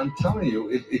planet. I'm telling you,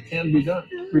 it can be done.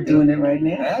 We're doing it right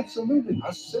now. Absolutely.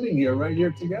 Us sitting here, right here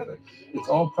together. It's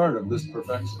all part of this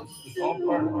perfection. It's all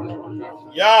part of this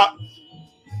perfection. Yeah.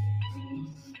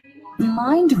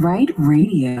 Mind Right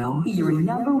Radio, your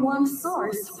 #1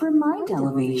 source for mind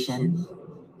elevation.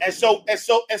 And so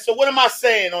what am I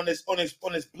saying on this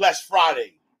Blessed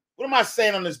Friday? What am I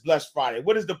saying on this Blessed Friday?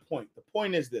 What is the point? The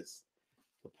point is this.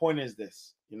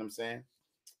 You know what I'm saying?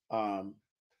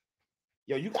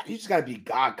 You just gotta be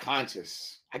God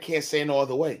conscious. I can't say no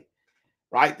other way.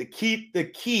 Right? The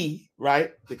key,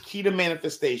 right? The key to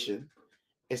manifestation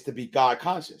is to be God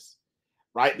conscious,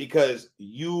 right? Because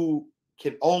you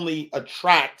can only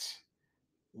attract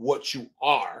what you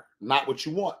are, not what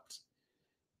you want.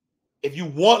 If you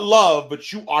want love,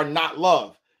 but you are not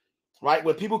love, right?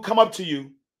 When people come up to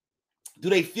you, do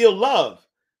they feel love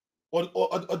or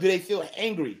do they feel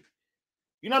angry?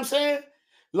 You know what I'm saying?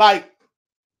 Like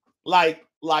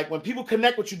when people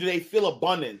connect with you, do they feel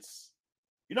abundance?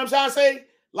 You know what I'm trying to say?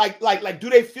 Like do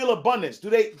they feel abundance? Do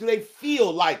they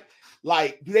feel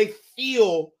do they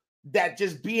feel that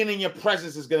just being in your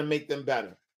presence is going to make them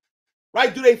better?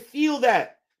 Right? Do they feel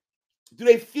that? Do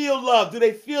they feel love? Do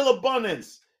they feel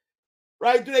abundance?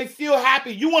 Right? Do they feel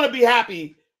happy? You want to be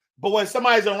happy, but when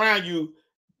somebody's around you,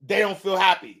 they don't feel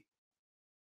happy.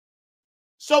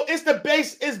 So it's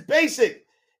basic.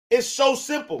 It's so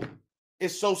simple.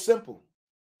 It's so simple.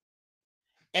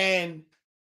 And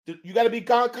you got to be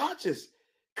God conscious.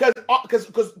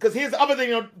 Because here's the other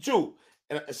thing too.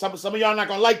 And some of y'all are not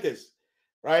going to like this,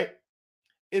 right?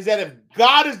 Is that if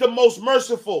God is the most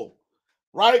merciful,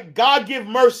 right? God give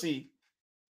mercy,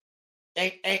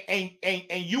 and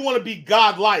you want to be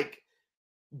God-like,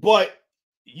 but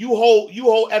you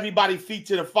hold everybody's feet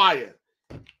to the fire.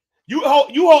 You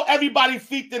hold everybody's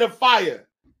feet to the fire.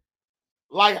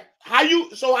 Like how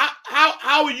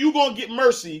are you gonna get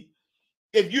mercy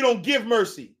if you don't give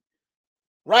mercy?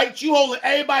 Right? You holding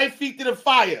everybody's feet to the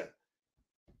fire.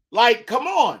 Like, come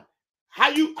on. How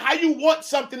you want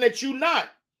something that you're not?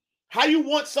 How you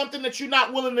want something that you're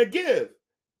not willing to give?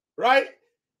 Right?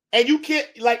 And you can't,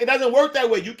 it doesn't work that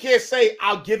way. You can't say,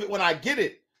 I'll give it when I get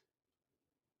it.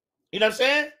 You know what I'm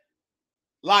saying?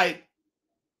 Like,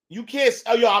 you can't,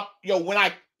 when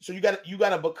So you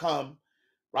gotta become,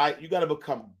 right? You gotta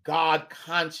become God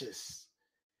conscious,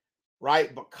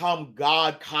 right? Become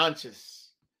God conscious,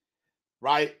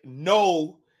 right?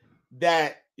 Know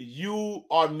that you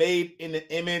are made in the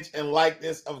image and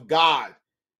likeness of God,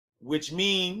 which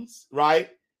means, right,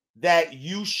 that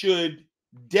you should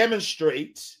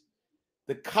demonstrate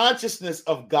the consciousness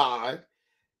of God,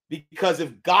 because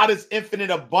if God is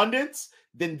infinite abundance,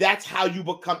 then that's how you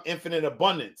become infinite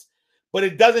abundance. But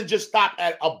it doesn't just stop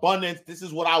at abundance. This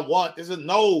is what I want. This is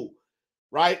no,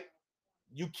 right?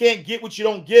 You can't get what you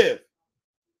don't give,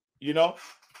 you know?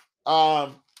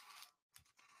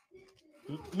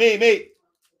 Mate,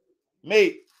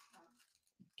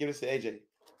 give this to AJ.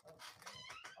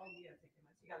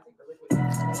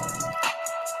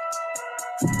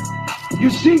 You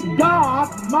see, God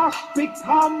must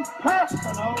become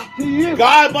personal to you.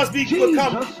 God must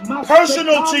become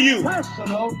personal to you.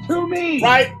 Personal to me.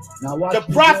 Right? Now the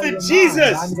prophet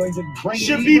Jesus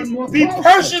should be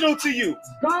personal to you.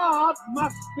 God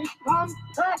must become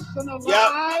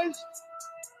personalized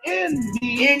in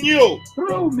me, in you,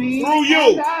 through me, through you,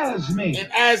 and as me.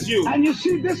 And as you. And you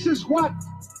see, this is what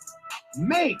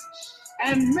makes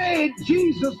and made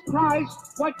Jesus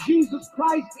Christ what Jesus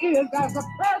Christ is as a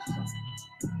person.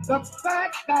 The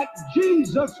fact that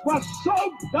Jesus was so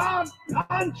God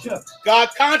conscious,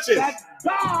 that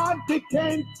God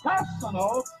became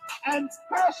personal and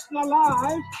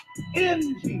personalized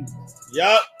in Jesus.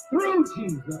 Yep. Through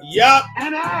Jesus. Yep.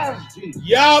 And as Jesus.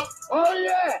 Yep. Oh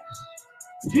yes.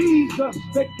 Jesus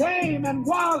became and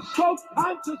was so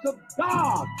conscious of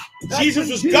God. Jesus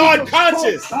was God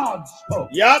conscious. God spoke.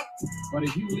 Yep. But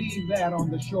if you leave that on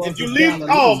the shore, if you leave,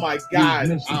 Galilee, oh my God,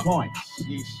 you miss the point.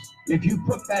 If you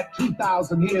put that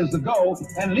 2,000 years ago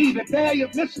and leave it there, you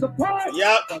miss the point.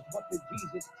 Yep. But what did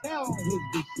Jesus tell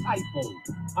his disciples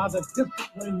are the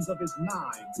disciplines of his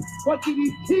mind? What did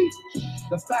he teach?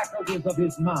 The faculties of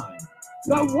his mind.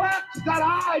 The works that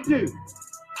I do,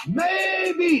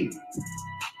 maybe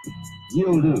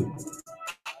you'll do.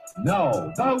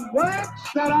 No, the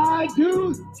works that I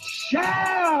do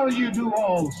shall you do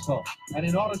also. And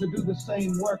in order to do the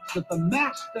same works that the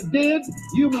master did,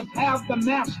 you must have the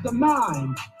master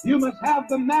mind. You must have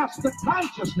the master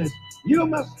consciousness. You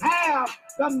must have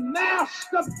the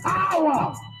master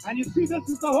power. And you see, this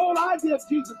is the whole idea of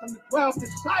Jesus and the 12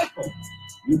 disciples.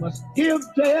 You must give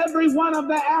to every one of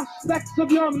the aspects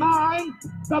of your mind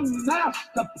the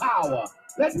master power.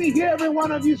 Let me hear every one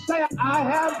of you say, I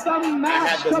have the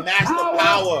master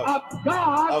power of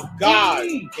God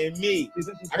in me.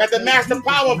 See, I got the master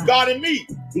power of God in me.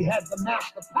 He has the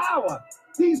master power.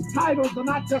 These titles are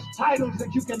not just titles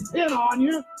that you can pin on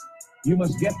you. You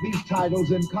must get these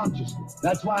titles in consciousness.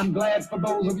 That's why I'm glad for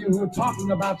those of you who are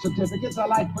talking about certificates. I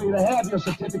like for you to have your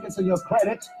certificates and your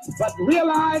credits, but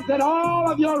realize that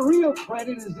all of your real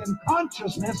credit is in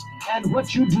consciousness and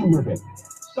what you do with it.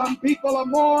 Some people are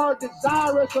more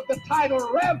desirous of the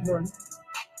title Reverend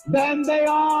than they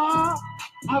are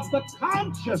of the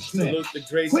consciousness,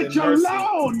 which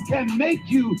alone can make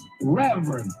you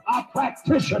Reverend, a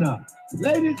practitioner.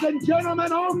 Ladies and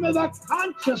gentlemen, only the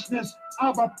consciousness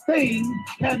of a thing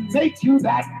can make you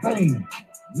that thing.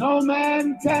 No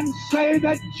man can say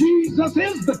that Jesus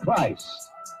is the Christ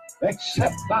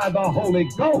except by the Holy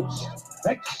Ghost,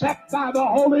 except by the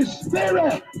Holy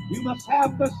Spirit. You must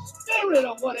have the spirit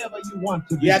of whatever you want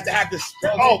to be. You have to have the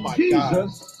spirit. So oh my God.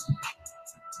 Jesus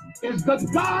is the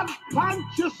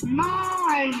God-conscious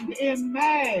mind in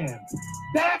man,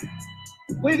 that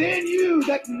within you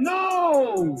that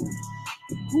knows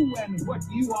who and what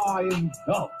you are in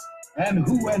God and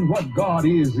who and what God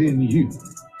is in you.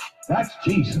 That's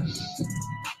Jesus.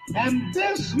 And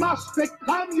this must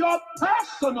become your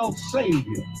personal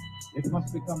Savior. It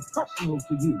must become personal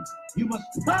to you. You must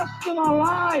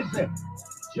personalize it,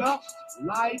 just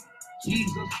like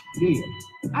Jesus did.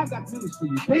 I've got news for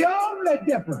you. The only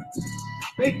difference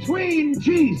between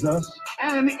Jesus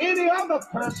and any other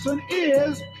person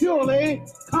is purely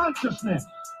consciousness.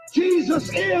 Jesus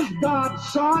is God's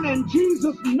Son, and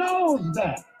Jesus knows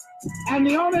that. And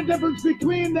the only difference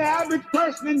between the average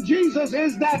person and Jesus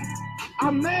is that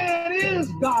a man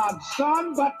is God's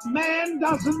son, but man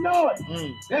doesn't know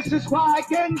it. This is why,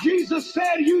 again, Jesus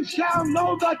said, you shall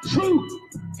know the truth.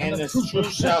 And the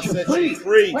truth shall set you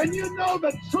free. When you know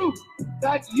the truth,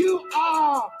 that you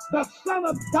are the Son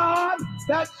of God,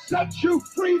 that sets you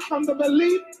free from the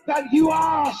belief that you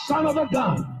are a son of a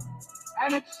gun.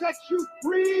 And it sets you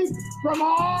free from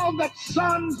all that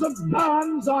sons of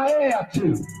guns are heir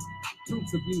to.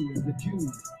 Truth of you is that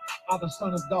you are the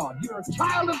son of God. You're a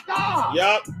child of God.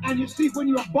 Yep. And you see, when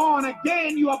you're born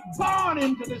again, you are born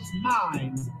into this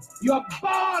mind. You're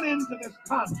born into this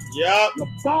conscience. Yep. You're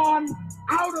born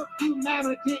out of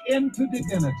humanity into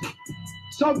divinity.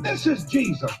 So this is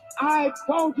Jesus. I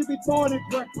told you before, and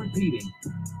it's worth repeating.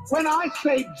 When I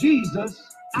say Jesus,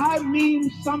 I mean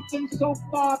something so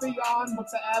far beyond what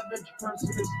the average person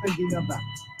is thinking about.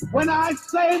 When I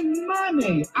say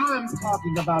money, I'm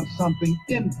talking about something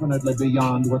infinitely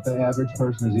beyond what the average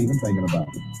person is even thinking about.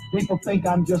 People think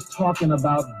I'm just talking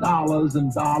about dollars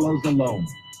and dollars alone.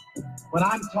 But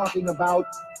I'm talking about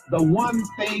the one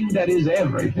thing that is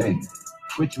everything,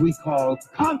 which we call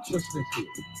consciousness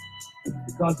here.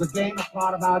 Because again, a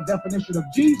part of our definition of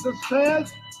Jesus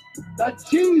says that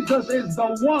Jesus is the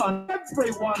one,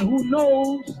 everyone who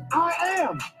knows I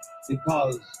am.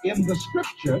 Because in the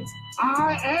scripture,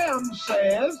 I am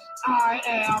says, I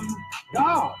am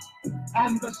God.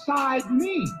 And beside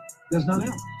me, there's none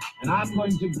else. And I'm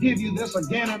going to give you this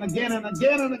again and again and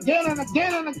again and again and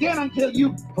again and again until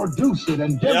you produce it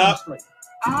and demonstrate. Yep.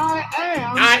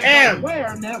 I am.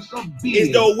 Awareness of being.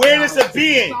 Is the awareness of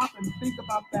being. Stop and think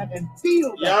about that and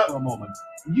feel that for a moment.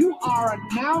 You are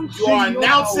announcing.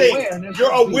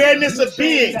 Your awareness of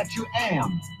being. That you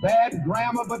am. Bad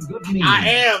grammar, but good meaning. I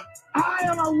am. I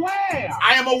am aware.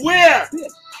 I am aware.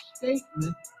 This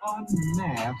statement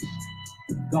unmasks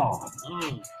God.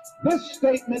 This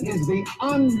statement is the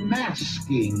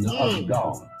unmasking of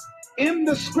God. In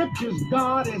the scriptures,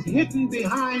 God is hidden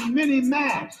behind many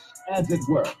masks, as it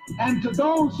were. And to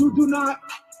those who do not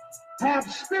have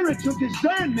spiritual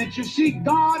discernment, you see,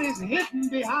 God is hidden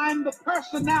behind the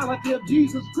personality of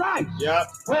Jesus Christ. Yep.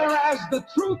 Whereas the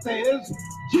truth is,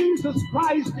 Jesus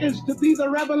Christ is to be the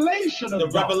revelation of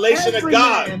God. The revelation of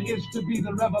God. Every man is to be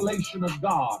the revelation of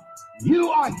God. You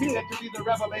are here to be the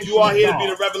revelation of God. You are here to be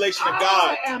the revelation of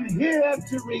God. I am here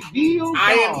to reveal God.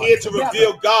 I am here to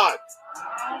reveal God.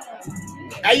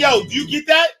 Hey, yo, do you get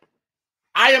that?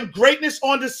 I am greatness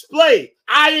on display.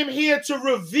 I am here to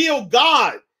reveal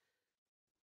God.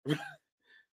 I'm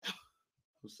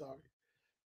sorry.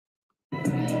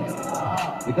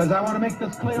 Because I want to make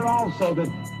this clear also that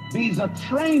these are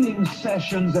training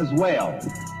sessions as well.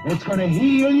 It's going to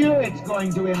heal you. It's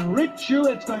going to enrich you.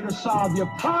 It's going to solve your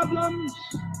problems.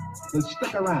 So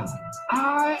stick around.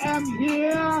 I am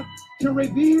here to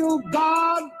reveal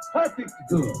God perfect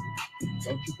good.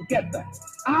 Don't you forget that.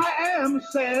 I am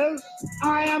says,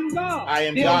 I am God. I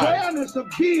am the God. The awareness of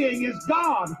being is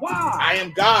God. Why? I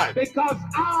am God. Because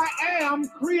I am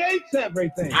creates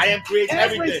everything. I am creates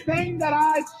everything. Everything that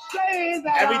I say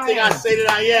that everything I am. I say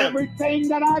that I am. Everything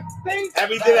that I think.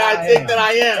 Everything that I think that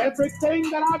I am. Everything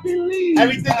that I believe.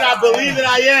 Everything that I believe that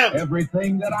I am.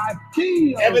 Everything that I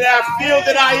feel. Everything that I feel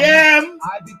that I am.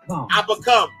 I become. I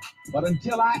become. But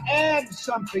until I add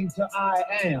something to I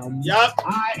am,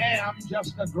 I am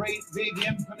just a great, big,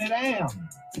 infinite am.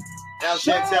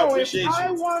 So if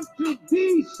I want to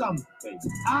be something,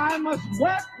 I must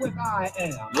work with I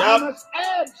am. I must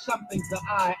add something to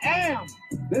I am.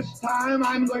 This time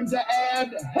I'm going to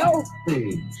add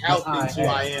healthy to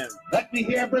I am. Let me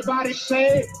hear everybody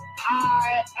say,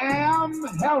 I am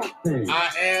healthy. I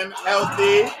am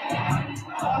healthy.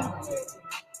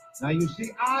 Now you see,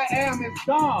 I am is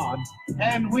God,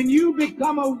 and when you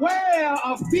become aware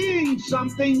of being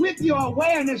something with your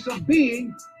awareness of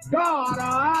being, God,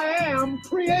 I am,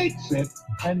 creates it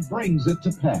and brings it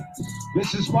to pass.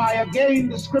 This is why, again,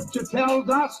 the scripture tells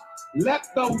us,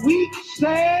 let the weak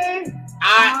say,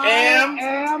 I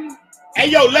am. Hey,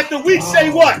 yo, let the weak say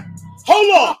what?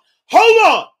 Hold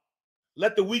on.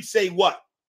 Let the weak say what?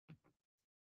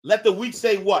 Let the weak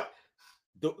say what?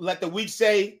 Let the weak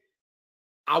say,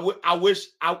 I wish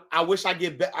I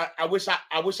get better. I wish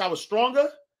I was stronger.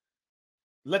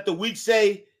 Let the weak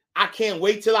say, I can't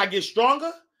wait till I get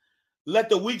stronger. Let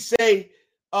the weak say,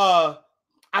 I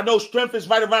know strength is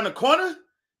right around the corner.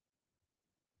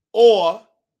 Or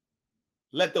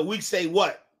let the weak say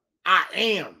what? I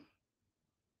am.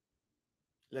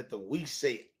 Let the weak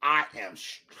say, I am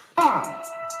strong.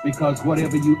 Because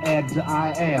whatever you add to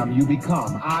I am, you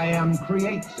become. I am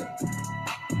creates it.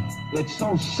 It's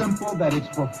so simple that it's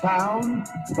profound.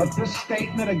 But this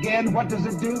statement, again, what does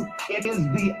it do? It is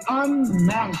the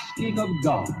unmasking of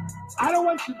God. I don't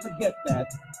want you to forget that.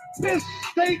 This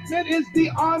statement is the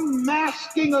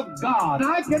unmasking of God.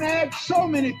 I can add so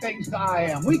many things to I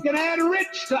am. We can add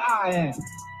rich to I am.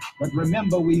 But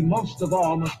remember, we most of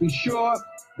all must be sure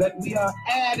that we are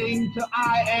adding to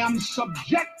I am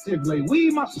subjectively.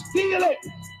 We must feel it.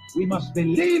 We must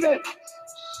believe it.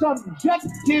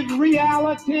 Subjective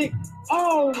reality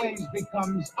always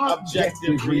becomes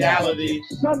objective reality.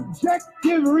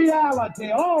 Subjective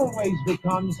reality always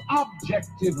becomes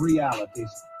objective reality.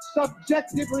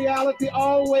 Subjective reality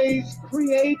always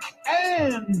creates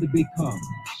and becomes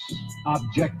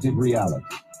objective reality.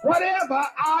 Whatever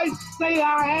I say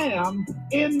I am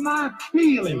in my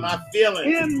feelings, In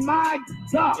my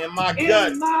gut, in my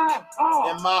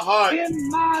heart, in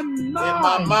my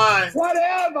mind,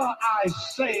 whatever I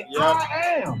say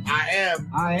I am,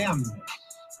 I amness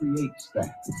creates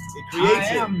that. It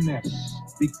creates I amness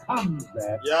becomes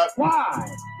that. Yep. Why?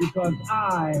 Because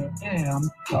I am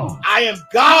God. I am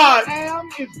God. I am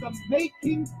is the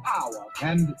making power.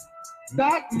 And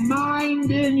that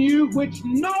mind in you which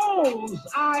knows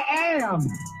I am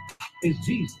is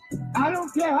Jesus. I don't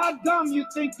care how dumb you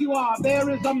think you are, there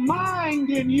is a mind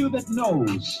in you that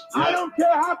knows. I don't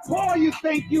care how poor you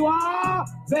think you are,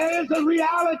 there is a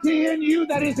reality in you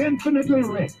that is infinitely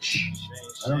rich.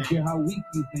 I don't care how weak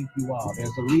you think you are,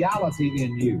 there's a reality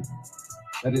in you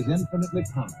that is infinitely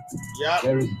kind.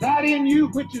 There is that in you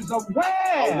which is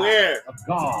aware of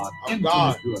God,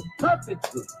 infinite good, perfect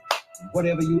good.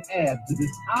 Whatever you add to this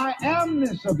I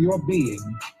amness of your being,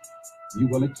 you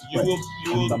will express.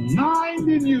 And the mind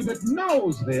in you that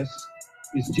knows this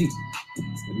is Jesus.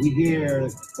 And we hear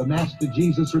the Master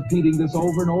Jesus repeating this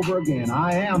over and over again.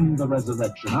 I am the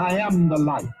resurrection. I am the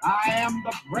life. I am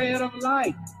the bread of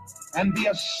life. And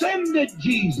the ascended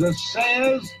Jesus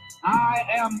says, I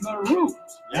am the root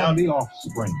and the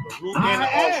offspring. The root and the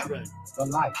offspring. The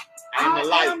life. I am the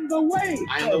life. I am the way.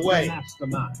 I am the way.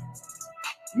 Mastermind.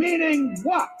 Meaning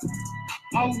what?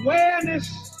 Awareness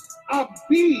of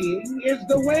being is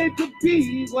the way to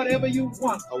be whatever you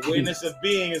want. Awareness of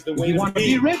being is the way you to want be. To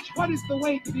be rich? What is the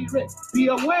way to be rich? Be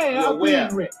aware of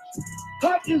being rich.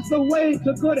 What is the way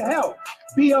to good health?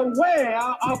 Be aware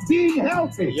of being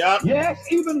healthy. Yes,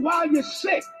 even while you're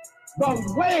sick.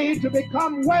 The way to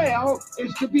become well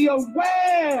is to be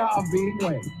aware of being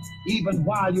well. Even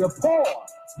while you're poor.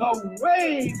 The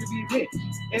way to be rich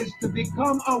is to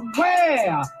become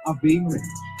aware of being rich.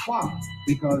 Why?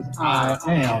 Because I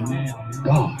am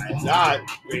God. God,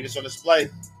 greatest on display.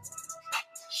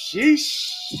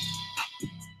 Sheesh.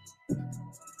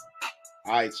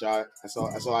 All right, y'all. That's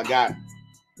all I got.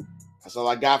 That's all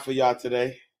I got for y'all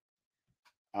today.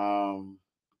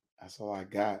 That's all I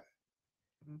got.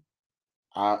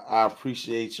 I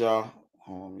appreciate y'all.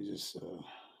 Hold on, let me just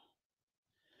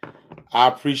I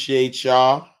appreciate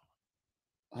y'all.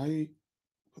 I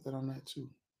put that on that too.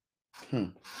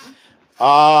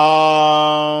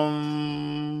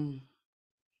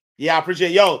 Yeah, I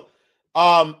appreciate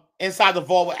Inside the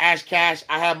Vault with Ash Cash.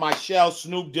 I have my Shell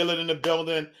Snoop Dillon in the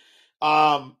building.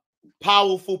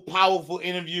 Powerful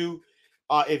interview.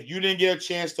 If you didn't get a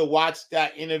chance to watch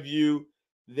that interview,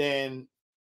 then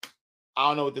I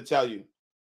don't know what to tell you.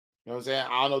 You know what I'm saying?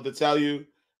 I don't know what to tell you.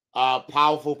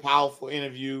 Powerful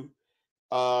interview.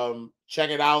 Check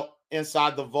it out.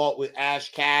 Inside the Vault with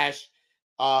Ash Cash.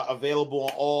 Available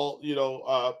on all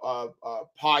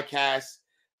podcast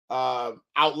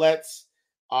outlets.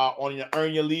 On your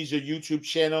Earn Your Leisure YouTube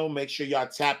channel. Make sure y'all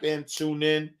tap in, tune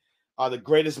in. The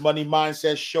greatest money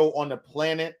mindset show on the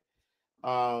planet.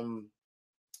 So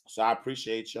I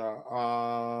appreciate y'all.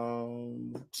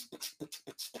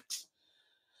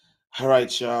 All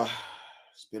right, y'all.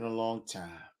 It's been a long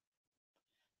time.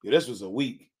 Yo, this was a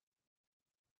week.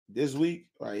 This week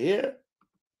right here.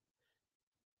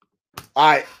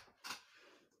 All right.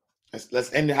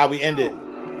 Let's end it how we ended. I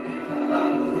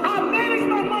manage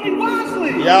my money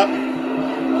wisely. Yep.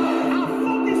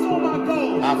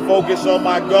 I focus on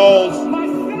my goals. My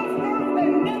self-worth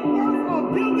and net worth are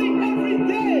building every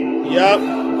day. Yep.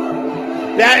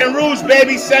 Baton Rouge,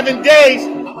 baby, 7 days.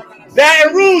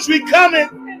 Baton Rouge, we coming.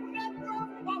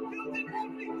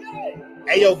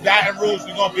 Hey, yo, Baton Rouge,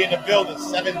 we're going to be in the building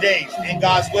 7 days in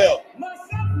God's will.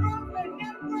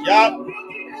 Yup.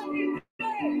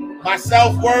 My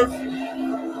self-worth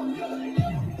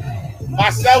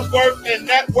and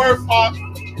net worth are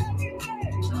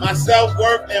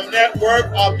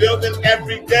building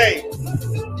every day.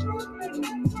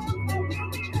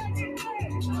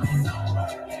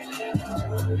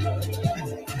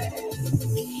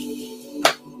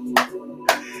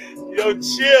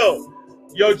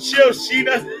 Yo, chill,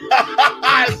 Sheena.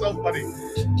 It's so funny.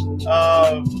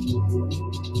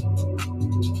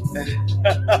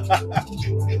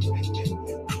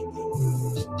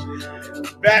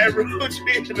 Baton Rouge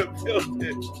in the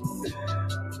building.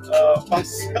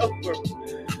 Myself.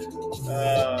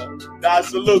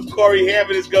 Salute. Corey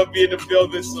Hammond is gonna be in the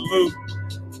building. Salute.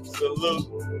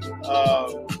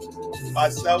 My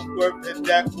self-worth and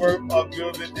net worth are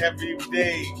building every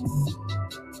day.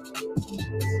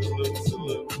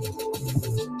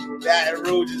 Baton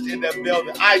Rouge is in the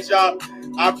building. All right, y'all.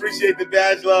 I appreciate the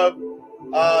badge love.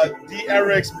 D.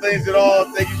 Era explains it all.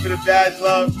 Thank you for the badge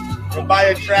love.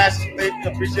 Ramaya Trash,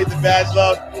 appreciate the badge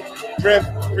love. Griff,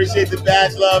 appreciate the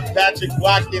badge love. Patrick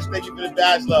Watkins, thank you for the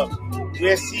badge love.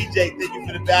 Where's CJ? Thank you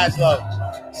for the badge love.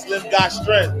 Slim Got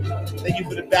Strength, thank you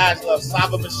for the badge love.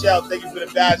 Saba Michelle, thank you for the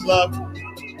badge love.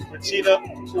 Regina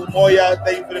Umoya,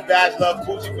 thank you for the badge love.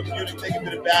 Bougie for Beauty, thank you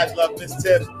for the badge love. Miss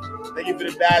Tips, thank you for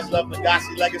the badge love.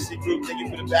 Nagasi Legacy Group, thank you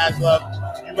for the badge love.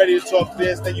 You Ready to Talk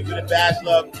Biz, thank you for the badge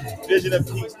love. Vision of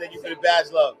Peace, thank you for the badge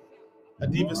love.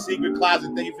 Adiva Secret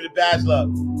Closet, thank you for the badge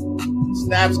love.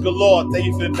 Snaps Galore, thank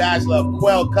you for the badge love.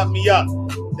 Quell, Cut Me Up,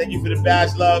 thank you for the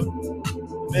badge love.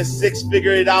 Miss Six,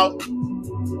 Figure It Out, thank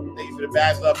you for the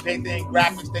badge love. Painting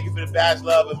Graphics, thank you for the badge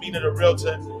love. Amina the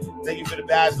Realtor, thank you for the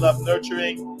badge love.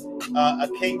 Nurturing a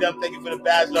Kingdom, thank you for the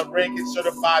badge love. Rankin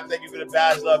Certified, thank you for the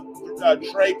badge love.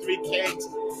 Trey 3 Kings,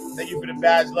 thank you for the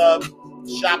badge love.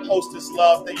 Shop Hostess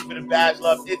Love, thank you for the badge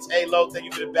love. It's A-Lo, thank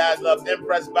you for the badge love.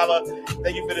 Empress Bella,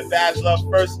 thank you for the badge love.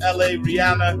 First LA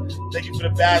Rihanna, thank you for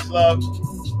the badge love.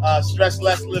 Stress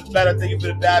Less, Live Better, thank you for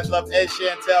the badge love. Ed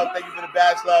Chantel, thank you for the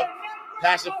badge love.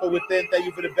 Passion for Within, thank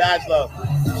you for the badge love.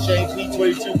 Shane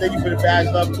P22, thank you for the badge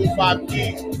love. 25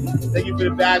 Keys, thank you for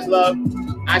the badge love.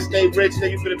 I Stay Rich,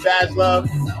 thank you for the badge love.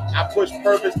 I Push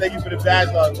Purpose, thank you for the badge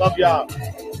love. Love y'all.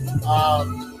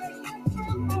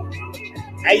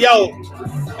 Hey, yo,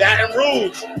 Baton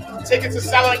Rouge, tickets are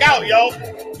selling out, yo.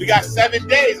 We got 7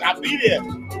 days. I'll be there.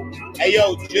 Hey,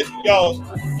 yo, you know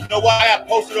what? I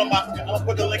posted on I'm going to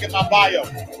put the link in my bio.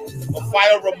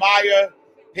 Mafia Ramaya,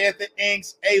 Panther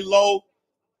Inks, A-Lo.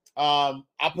 I'll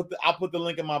put the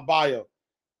link in my bio.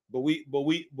 But we in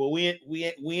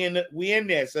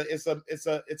there. It's a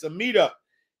meetup.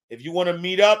 If you want to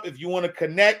meet up, if you want to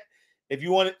connect, if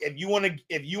you want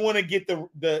to get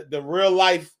the real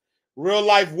life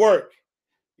work,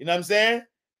 you know what I'm saying?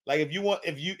 Like if you want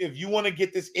to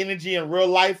get this energy in real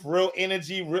life, real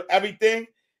energy, real everything,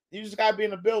 you just gotta be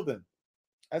in the building.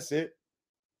 That's it.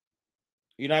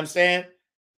 You know what I'm saying?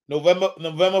 November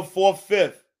 4th,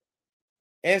 5th,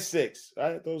 and 6th.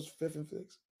 Right? Those 5th and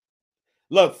 6th.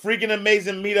 Look,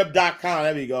 freakingamazingmeetup.com.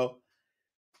 There we go.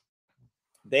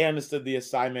 They understood the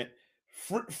assignment.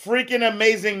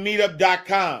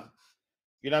 Freakingamazingmeetup.com.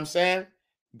 You know what I'm saying?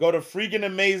 Go to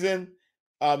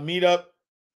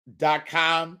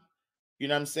freakingamazingmeetup.com. You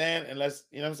know what I'm saying? And let's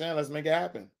make it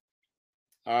happen.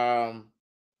 All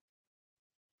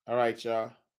right,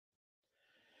 y'all.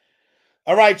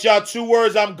 All right, y'all. 2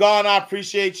 words. I'm gone. I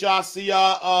appreciate y'all. See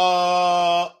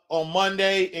y'all on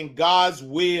Monday in God's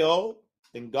will.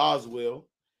 In God's will.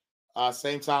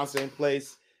 Same time, same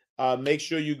place. Make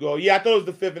sure you go. Yeah, I thought it was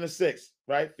the 5th and the 6th,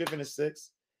 right? 5th and the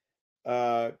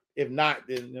 6th. If not,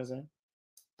 then you know what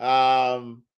I'm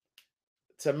saying?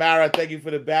 Tamara, thank you for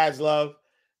the badge, love.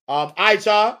 All right,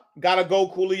 y'all. Gotta go.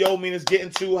 Coolio mean it's getting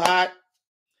too hot.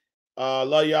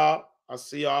 Love y'all. I'll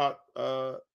see y'all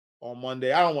on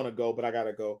Monday. I don't want to go, but I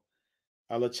gotta go.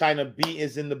 LaChina B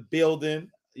is in the building.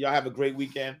 Y'all have a great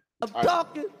weekend. I'm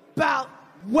talking about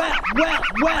well.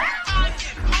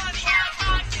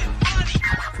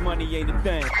 Money ain't a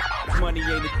thing. Money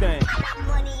ain't a thing.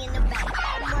 Money in the bank.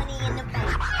 Money in the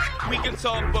bank. We can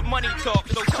talk, but money talk,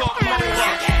 so talk more.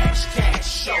 Ash Cash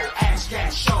Show, Ash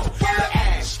Cash Show, the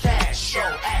Ash Cash Show,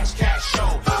 Ash Cash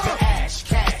Show, the Ash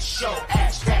Cash Show,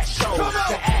 Ash Cash Show,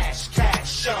 the Ash Cash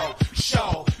Show,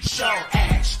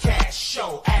 Ash Cash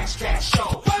Show, Ash Cash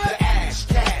Show, the Ash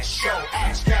Cash Show,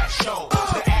 Ash Cash Show,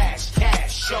 the Ash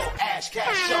Cash Show, Ash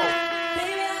Cash